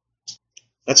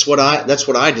 That's what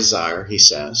I desire, he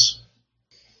says.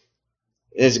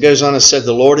 As it goes on, it said,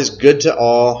 the Lord is good to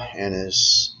all, and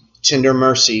his tender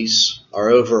mercies are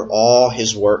over all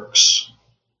his works.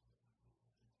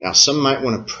 Now, some might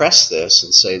want to press this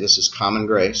and say this is common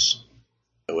grace.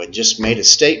 It just made a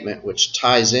statement which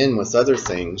ties in with other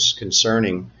things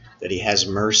concerning that he has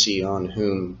mercy on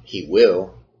whom he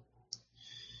will.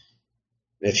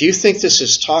 And if you think this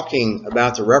is talking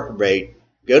about the reprobate,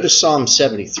 go to Psalm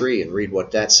 73 and read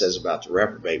what that says about the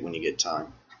reprobate when you get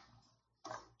time.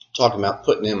 Talking about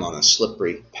putting him on a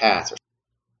slippery path.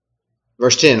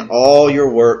 Verse 10, all your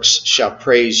works shall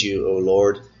praise you, O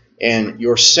Lord, and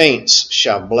your saints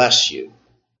shall bless you.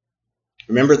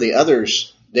 Remember, the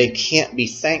others, they can't be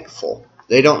thankful.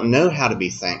 They don't know how to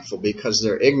be thankful because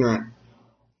they're ignorant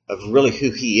of really who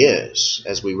he is,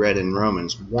 as we read in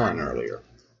Romans 1 earlier.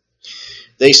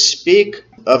 They speak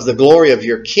of the glory of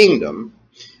your kingdom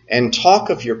and talk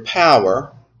of your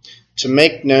power to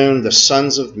make known the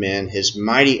sons of men his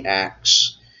mighty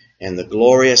acts and the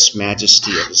glorious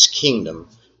majesty of his kingdom.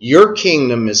 Your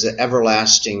kingdom is the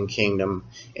everlasting kingdom,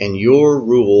 and your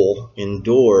rule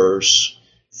endures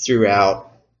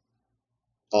throughout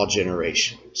all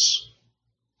generations.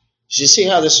 So you see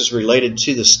how this is related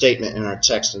to the statement in our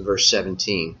text in verse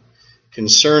 17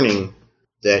 concerning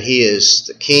that he is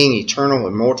the King, eternal,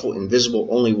 immortal, invisible,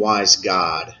 only wise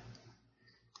God.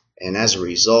 And as a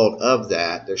result of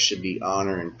that, there should be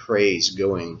honor and praise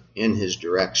going in his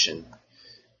direction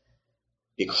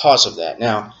because of that.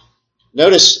 Now,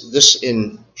 Notice this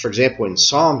for example, in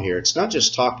Psalm here, it's not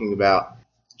just talking about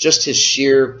just his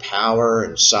sheer power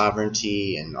and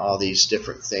sovereignty and all these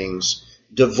different things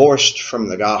divorced from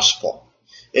the gospel.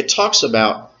 It talks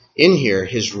about in here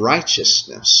his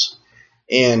righteousness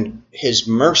and his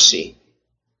mercy,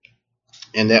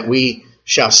 and that we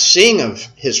shall sing of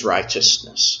his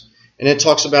righteousness. And it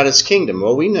talks about his kingdom.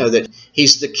 Well, we know that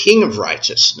he's the king of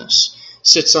righteousness,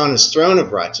 sits on his throne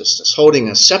of righteousness, holding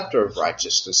a scepter of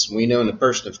righteousness. And we know in the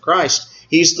person of Christ,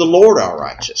 he's the Lord our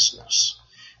righteousness.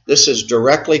 This is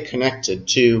directly connected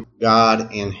to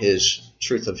God and his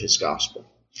truth of his gospel.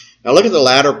 Now look at the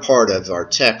latter part of our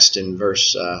text in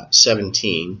verse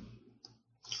 17.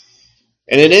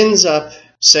 And it ends up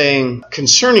saying,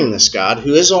 concerning this God,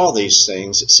 who is all these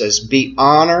things, it says, be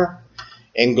honor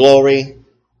and glory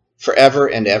forever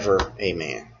and ever.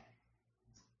 Amen.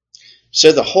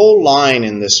 So the whole line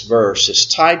in this verse is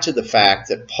tied to the fact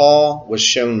that Paul was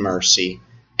shown mercy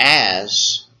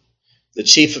as the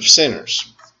chief of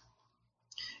sinners,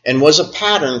 and was a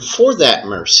pattern for that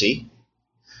mercy,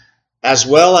 as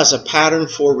well as a pattern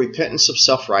for repentance of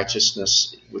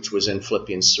self-righteousness, which was in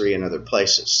Philippians 3 and other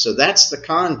places. So that's the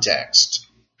context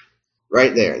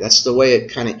right there. That's the way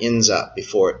it kind of ends up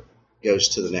before it goes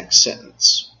to the next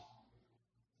sentence.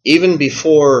 Even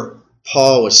before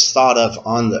Paul was thought of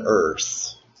on the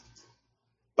earth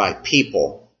by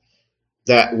people,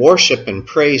 that worship and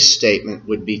praise statement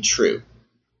would be true,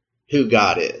 who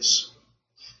God is.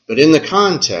 But in the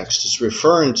context, it's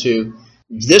referring to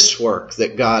this work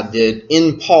that God did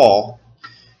in Paul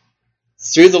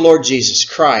through the Lord Jesus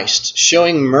Christ,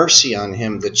 showing mercy on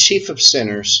him, the chief of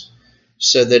sinners,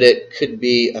 so that it could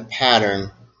be a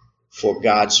pattern for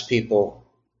God's people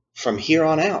from here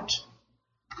on out.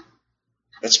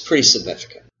 That's pretty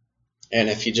significant. And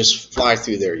if you just fly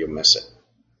through there, you'll miss it.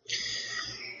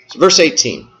 So verse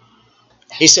 18.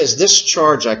 He says, this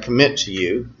charge I commit to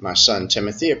you, my son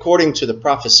Timothy, according to the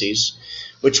prophecies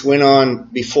which went on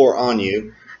before on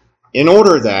you, in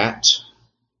order that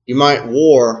you might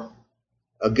war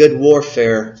a good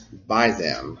warfare by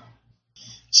them.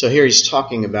 So here he's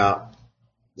talking about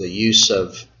the use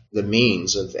of the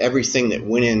means of everything that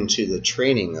went into the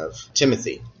training of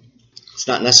Timothy. It's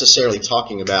not necessarily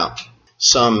talking about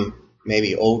some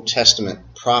maybe Old Testament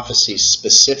prophecy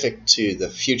specific to the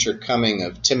future coming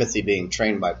of Timothy being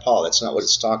trained by Paul. That's not what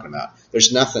it's talking about.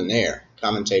 There's nothing there.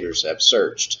 Commentators have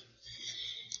searched.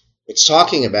 It's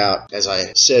talking about, as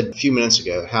I said a few minutes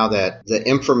ago, how that the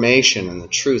information and the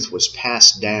truth was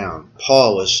passed down.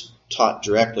 Paul was taught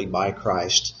directly by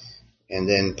Christ, and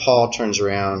then Paul turns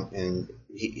around and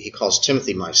he calls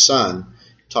Timothy my son,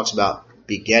 talks about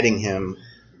begetting him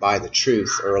by the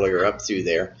truth earlier up through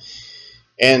there.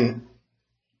 And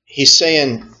he's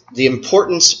saying the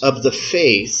importance of the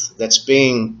faith that's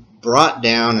being brought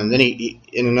down, and then he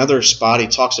in another spot he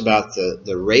talks about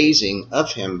the raising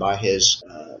of him by his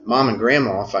mom and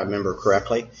grandma, if I remember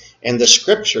correctly, and the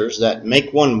scriptures that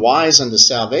make one wise unto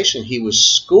salvation he was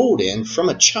schooled in from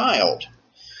a child.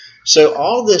 So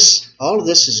all of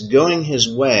this is going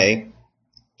his way.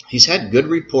 He's had good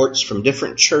reports from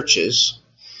different churches,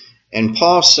 and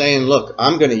Paul's saying, look,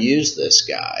 I'm going to use this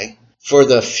guy for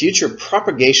the future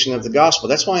propagation of the gospel.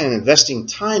 That's why I'm investing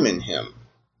time in him.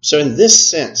 So in this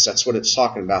sense, that's what it's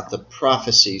talking about, the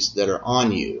prophecies that are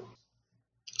on you.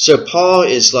 So Paul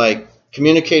is like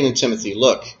communicating to Timothy,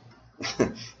 look,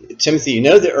 Timothy, you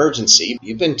know the urgency.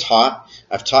 You've been taught.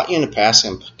 I've taught you in the past.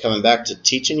 I'm coming back to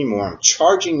teaching you more. I'm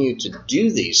charging you to do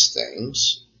these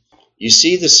things. You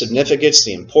see the significance,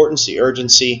 the importance, the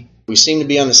urgency. We seem to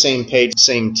be on the same page,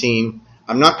 same team.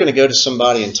 I'm not going to go to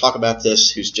somebody and talk about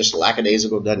this who's just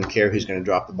lackadaisical, doesn't care who's going to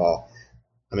drop the ball.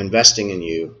 I'm investing in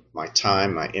you, my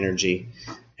time, my energy,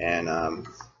 and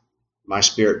my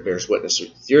spirit bears witness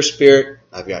with your spirit.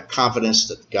 I've got confidence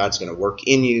that God's going to work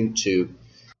in you to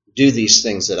do these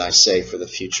things that I say for the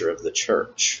future of the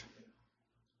church.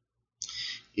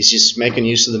 He's just making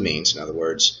use of the means, in other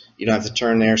words. You don't have to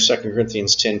turn there. 2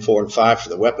 Corinthians 10:4-5, for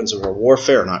the weapons of our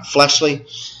warfare are not fleshly,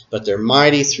 but they're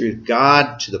mighty through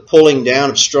God to the pulling down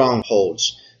of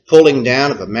strongholds, pulling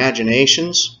down of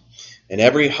imaginations, and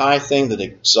every high thing that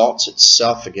exalts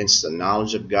itself against the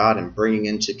knowledge of God, and bringing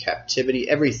into captivity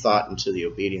every thought into the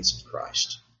obedience of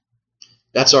Christ.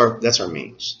 That's our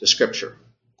means, the Scripture,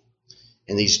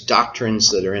 and these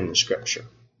doctrines that are in the Scripture.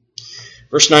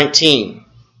 Verse 19,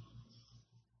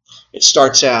 it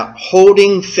starts out,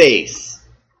 holding faith.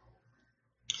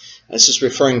 This is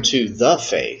referring to the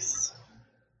faith.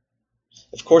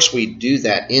 Of course, we do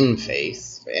that in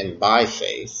faith and by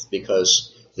faith,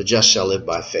 because the just shall live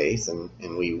by faith,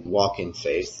 and we walk in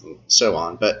faith, and so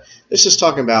on. But this is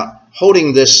talking about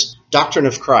holding this doctrine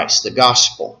of Christ, the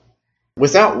gospel,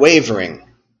 without wavering,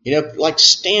 like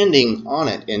standing on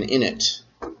it and in it.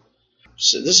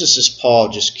 So this is just Paul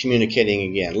just communicating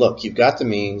again. Look, you've got the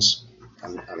means.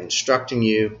 I'm instructing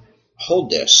you. Hold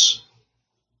this.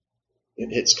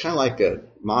 It's kind of like a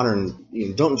modern,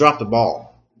 don't drop the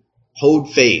ball.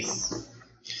 Hold faith.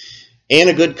 And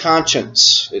a good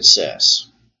conscience, it says.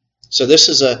 So this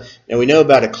is now we know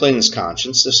about a cleansed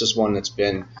conscience. This is one that's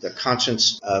been, the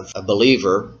conscience of a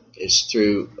believer is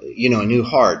through, a new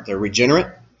heart. They're regenerate.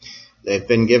 They've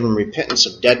been given repentance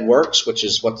of dead works, which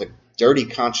is what the dirty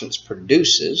conscience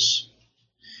produces.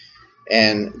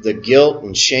 And the guilt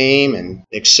and shame and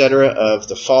etc. of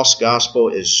the false gospel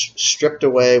is stripped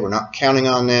away. We're not counting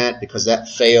on that because that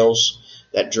fails.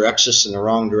 That directs us in the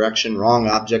wrong direction, wrong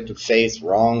object of faith,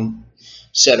 wrong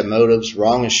set of motives,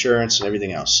 wrong assurance, and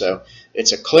everything else. So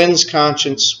it's a cleansed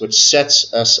conscience which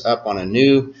sets us up on a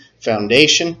new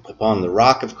foundation upon the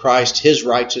rock of Christ, His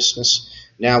righteousness.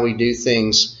 Now we do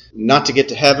things not to get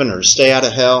to heaven or to stay out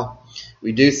of hell.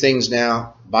 We do things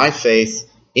now by faith,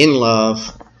 in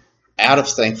love, out of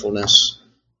thankfulness,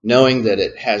 knowing that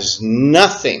it has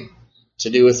nothing to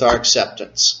do with our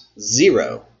acceptance.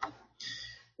 Zero.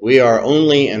 We are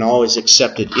only and always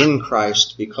accepted in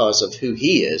Christ because of who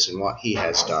He is and what He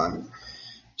has done.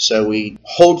 So we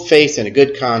hold faith in a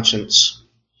good conscience.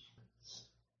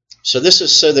 So this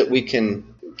is so that we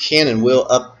can and will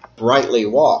uprightly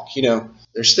walk.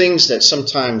 There's things that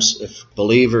sometimes if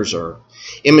believers are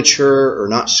immature or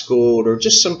not schooled, or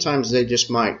just sometimes they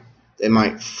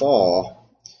might fall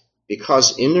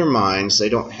because in their minds they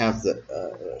don't have the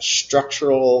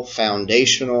structural,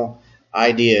 foundational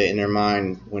idea in their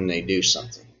mind when they do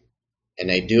something. And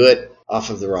they do it off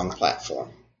of the wrong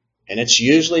platform. And it's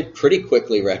usually pretty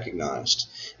quickly recognized.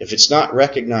 If it's not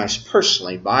recognized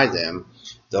personally by them,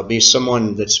 there'll be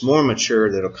someone that's more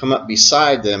mature that'll come up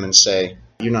beside them and say,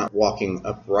 you're not walking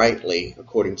uprightly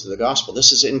according to the gospel.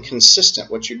 This is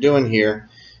inconsistent. What you're doing here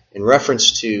in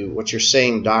reference to what you're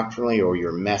saying doctrinally or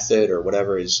your method or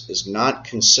whatever is not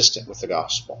consistent with the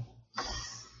gospel.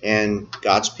 And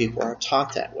God's people are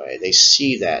taught that way. They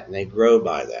see that and they grow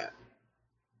by that.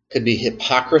 Could be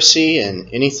hypocrisy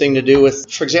and anything to do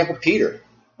with, for example, Peter,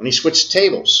 when he switched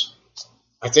tables.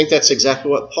 I think that's exactly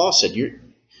what Paul said.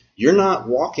 You're not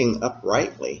walking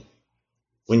uprightly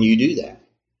when you do that.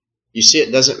 You see,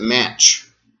 it doesn't match.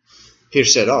 Peter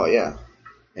said, oh, yeah.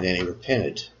 And then he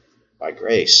repented by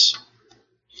grace.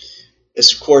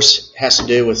 This, of course, has to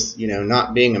do with,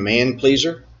 not being a man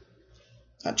pleaser,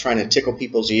 not trying to tickle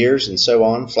people's ears and so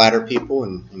on, flatter people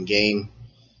and gain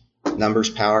numbers,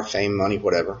 power, fame, money,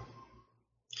 whatever.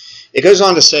 It goes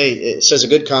on to say, it says a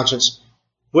good conscience,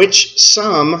 which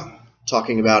some,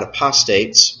 talking about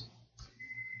apostates,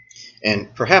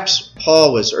 and perhaps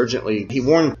Paul was he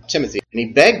warned Timothy, and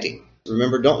he begged him.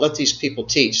 Remember, don't let these people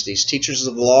teach. These teachers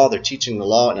of the law, they're teaching the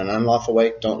law in an unlawful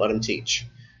way. Don't let them teach.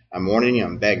 I'm warning you,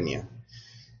 I'm begging you.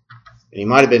 And he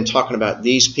might have been talking about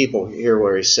these people here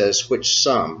where he says, which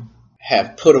some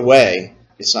have put away.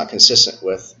 It's not consistent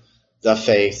with the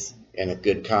faith and a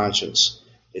good conscience.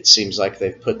 It seems like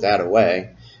they've put that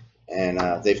away.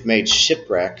 And they've made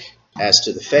shipwreck as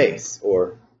to the faith.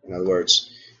 Or, in other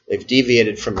words, they've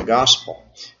deviated from the gospel.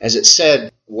 As it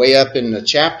said way up in the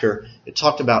chapter, it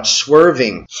talked about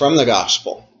swerving from the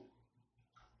gospel.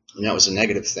 And that was a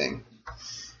negative thing.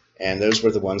 And those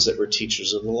were the ones that were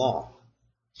teachers of the law.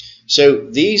 So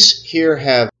these here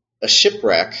have a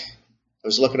shipwreck. I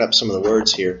was looking up some of the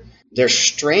words here. They're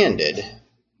stranded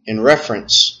in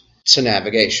reference to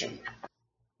navigation.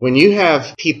 When you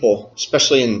have people,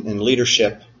 especially in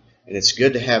leadership, and it's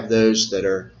good to have those that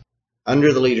are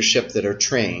under the leadership that are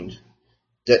trained,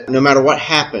 that no matter what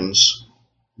happens,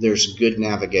 there's good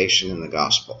navigation in the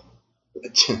gospel.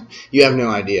 You have no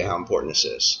idea how important this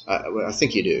is. I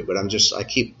think you do, but I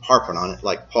keep harping on it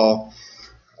like Paul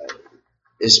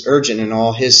is urgent in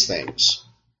all his things.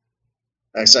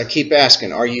 As I keep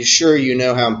asking, are you sure you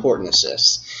know how important this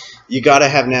is? You got to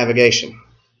have navigation.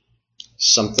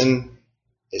 Something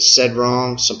is said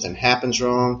wrong, something happens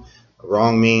wrong, a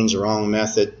wrong means, a wrong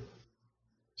method.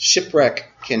 Shipwreck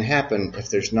can happen if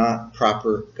there's not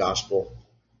proper gospel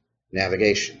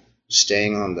navigation.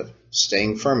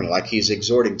 Staying firm, like he's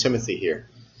exhorting Timothy here.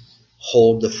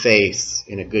 Hold the faith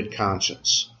in a good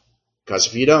conscience. Because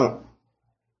if you don't,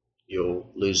 you'll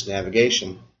lose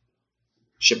navigation.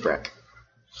 Shipwreck.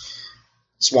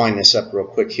 Let's wind this up real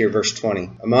quick here, verse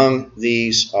 20. Among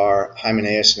these are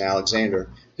Hymenaeus and Alexander,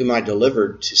 whom I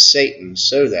delivered to Satan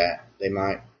so that they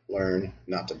might learn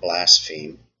not to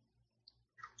blaspheme.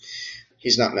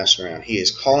 He's not messing around. He is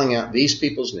calling out these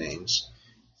people's names,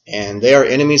 and they are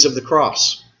enemies of the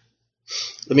cross.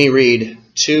 Let me read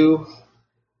two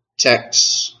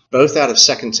texts, both out of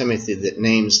 2 Timothy, that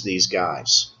names these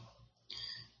guys.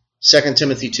 2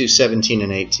 Timothy 2:17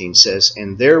 and 18 says,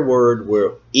 "And their word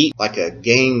will eat like a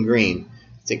gangrene."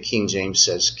 I think King James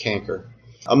says canker.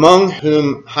 "Among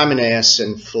whom Hymenaeus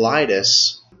and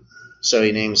Philetus," so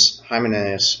he names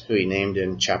Hymenaeus, who he named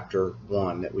in chapter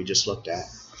 1 that we just looked at,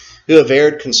 "who have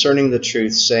erred concerning the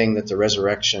truth, saying that the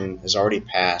resurrection has already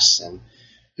passed, and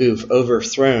who've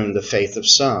overthrown the faith of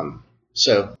some."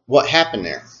 So what happened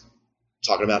there?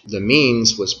 Talking about the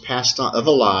means was passed on of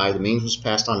a lie, the means was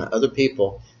passed on to other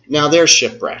people. Now they're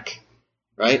shipwreck,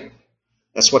 right?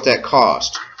 That's what that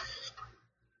caused.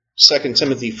 2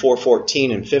 Timothy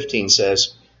 4:14 and 15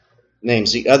 says,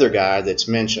 names the other guy that's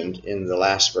mentioned in the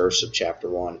last verse of chapter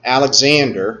 1.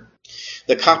 "Alexander,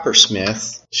 the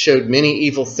coppersmith, showed many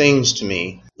evil things to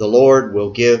me. The Lord will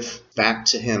give back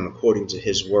to him according to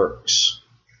his works.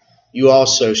 You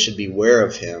also should beware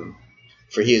of him,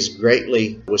 for he has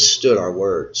greatly withstood our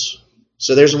words."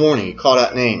 So there's a warning. He called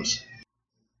out names.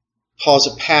 Paul's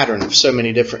a pattern of so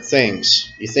many different things.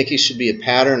 You think he should be a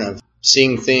pattern of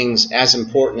seeing things as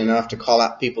important enough to call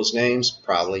out people's names?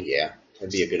 Probably, yeah.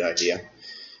 That'd be a good idea.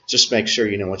 Just make sure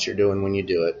you know what you're doing when you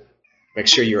do it. Make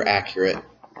sure you're accurate.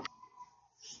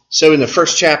 So in the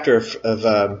first chapter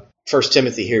of 1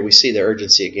 Timothy here, we see the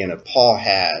urgency again of Paul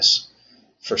has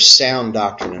for sound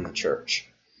doctrine in the church.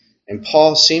 And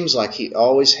Paul seems like he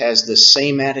always has the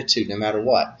same attitude no matter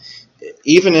what.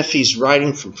 Even if he's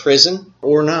writing from prison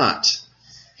or not,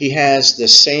 he has the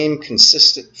same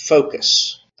consistent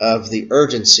focus of the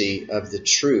urgency of the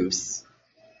truth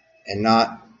and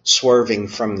not swerving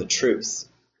from the truth.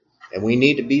 And we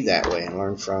need to be that way and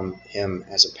learn from him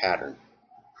as a pattern.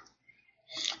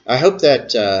 I hope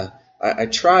that I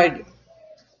tried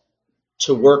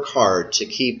to work hard to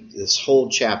keep this whole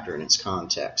chapter in its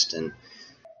context. And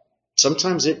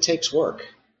sometimes it takes work.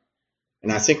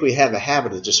 And I think we have a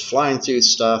habit of just flying through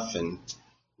stuff. And,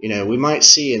 we might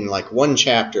see in like one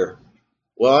chapter,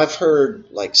 well, I've heard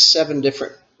like 7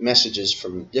 different messages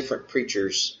from different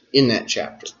preachers in that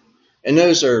chapter. And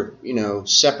those are,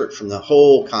 separate from the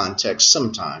whole context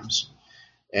sometimes.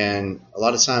 And a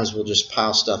lot of times we'll just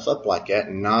pile stuff up like that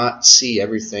and not see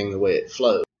everything the way it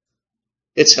flows.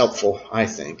 It's helpful, I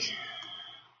think,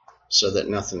 so that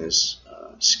nothing is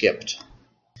skipped.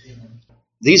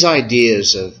 These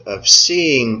ideas of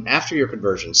seeing, after your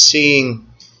conversion, seeing,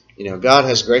 God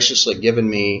has graciously given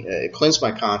me, cleansed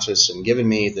my conscience and given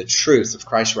me the truth of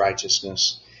Christ's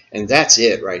righteousness. And that's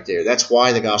it right there. That's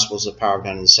why the gospel is the power of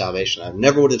God unto salvation. I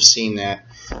never would have seen that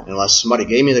unless somebody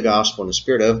gave me the gospel and the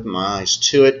Spirit opened my eyes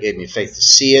to it, gave me faith to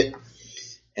see it.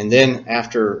 And then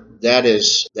after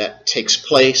that takes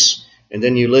place, and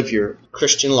then you live your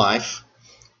Christian life,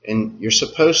 and you're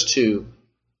supposed to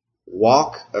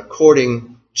walk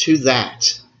according to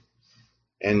that.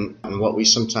 And what we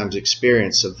sometimes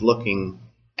experience of looking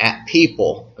at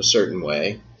people a certain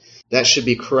way, that should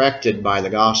be corrected by the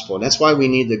gospel. And that's why we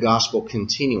need the gospel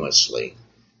continuously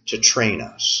to train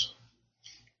us.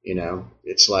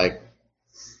 It's like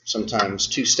sometimes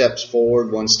 2 steps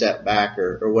forward, 1 step back,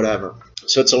 or whatever.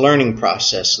 So it's a learning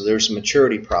process. So there's a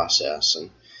maturity process. And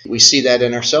we see that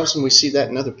in ourselves and we see that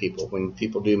in other people. When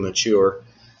people do mature,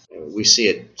 we see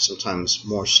it sometimes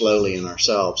more slowly in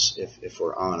ourselves if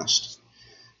we're honest.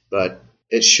 But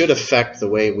it should affect the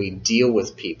way we deal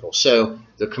with people. So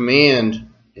the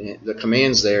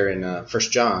commands there in 1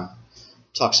 John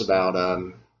talks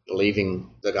about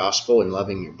believing the gospel and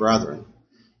loving your brethren.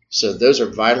 So those are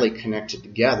vitally connected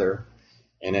together.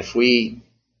 And if we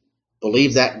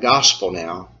believe that gospel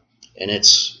now, and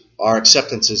our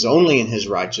acceptance is only in his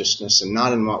righteousness and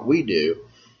not in what we do,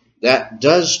 that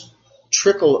does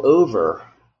trickle over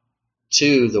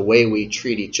to the way we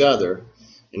treat each other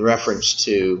in reference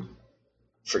to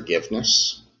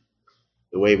forgiveness,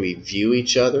 the way we view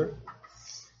each other.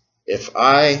 If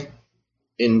I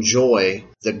enjoy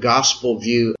the gospel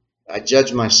view, I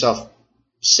judge myself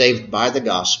saved by the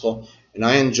gospel, and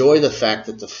I enjoy the fact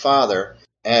that the Father,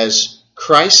 as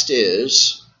Christ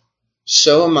is,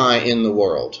 so am I in the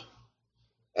world.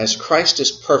 As Christ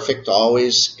is perfect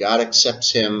always, God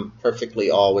accepts him perfectly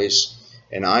always,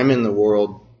 and I'm in the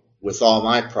world with all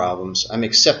my problems. I'm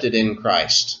accepted in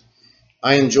Christ.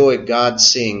 I enjoy God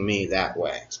seeing me that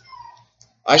way.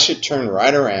 I should turn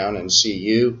right around and see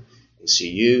you, and see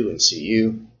you, and see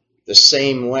you the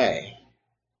same way.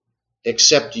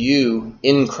 Accept you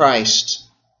in Christ,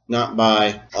 not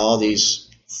by all these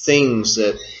things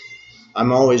that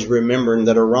I'm always remembering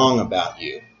that are wrong about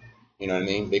you. You know what I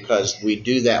mean? Because we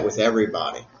do that with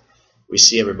everybody. We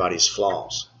see everybody's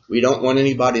flaws. We don't want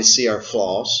anybody to see our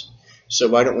flaws. So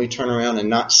why don't we turn around and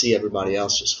not see everybody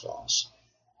else's flaws?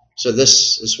 So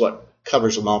this is what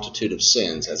covers a multitude of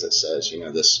sins, as it says,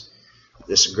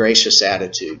 this gracious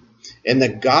attitude. And the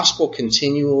gospel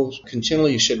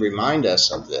continually should remind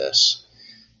us of this.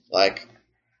 Like,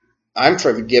 I'm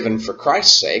forgiven for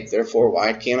Christ's sake, therefore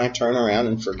why can't I turn around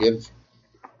and forgive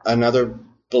another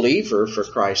believer for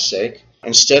Christ's sake?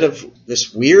 Instead of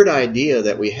this weird idea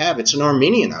that we have, it's an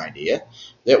Arminian idea,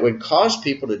 that would cause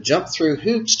people to jump through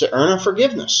hoops to earn our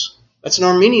forgiveness. That's an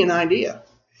Arminian idea.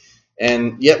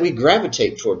 And yet we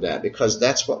gravitate toward that because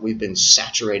that's what we've been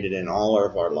saturated in all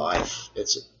of our life.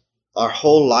 Our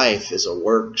whole life is a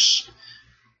works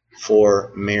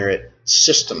for merit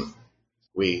system.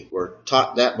 We were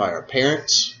taught that by our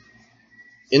parents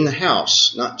in the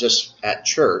house, not just at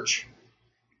church.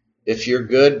 If you're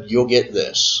good, you'll get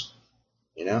this.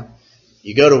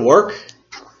 You go to work,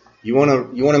 you want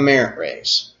a merit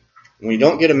raise. When you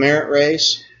don't get a merit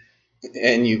raise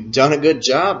and you've done a good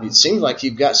job, it seems like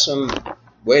you've got some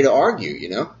way to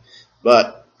argue,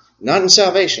 but not in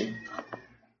salvation.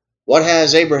 What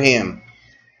has Abraham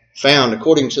found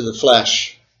according to the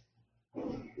flesh?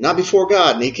 Not before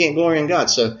God, and he can't glory in God.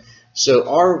 So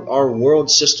our world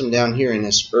system down here in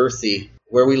this earthy,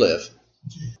 where we live,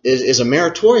 is a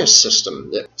meritorious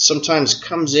system that sometimes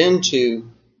comes into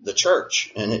the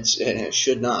church, and it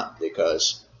should not,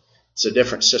 because it's a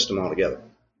different system altogether.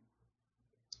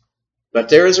 But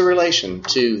there is a relation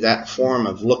to that form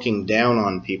of looking down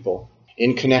on people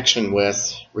in connection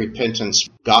with repentance,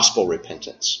 gospel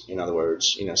repentance. In other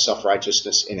words,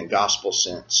 self-righteousness in a gospel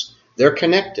sense. They're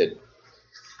connected,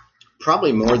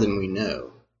 probably more than we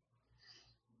know.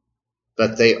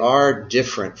 But they are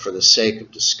different for the sake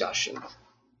of discussion.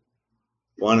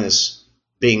 One is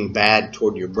being bad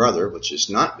toward your brother, which is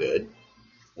not good,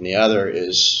 and the other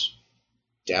is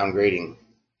downgrading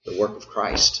the work of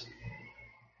Christ.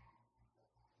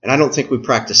 And I don't think we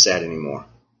practice that anymore,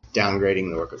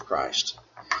 downgrading the work of Christ.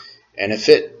 And if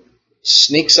it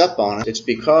sneaks up on us, it's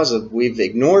because we've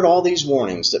ignored all these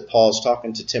warnings that Paul's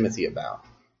talking to Timothy about.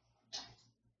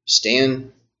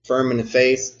 Stand firm in the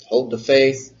faith, hold the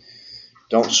faith,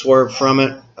 don't swerve from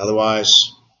it,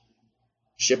 otherwise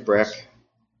shipwreck.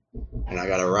 And I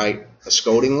got to write a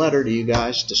scolding letter to you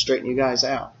guys to straighten you guys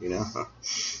out,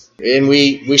 And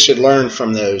we should learn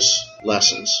from those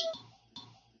lessons.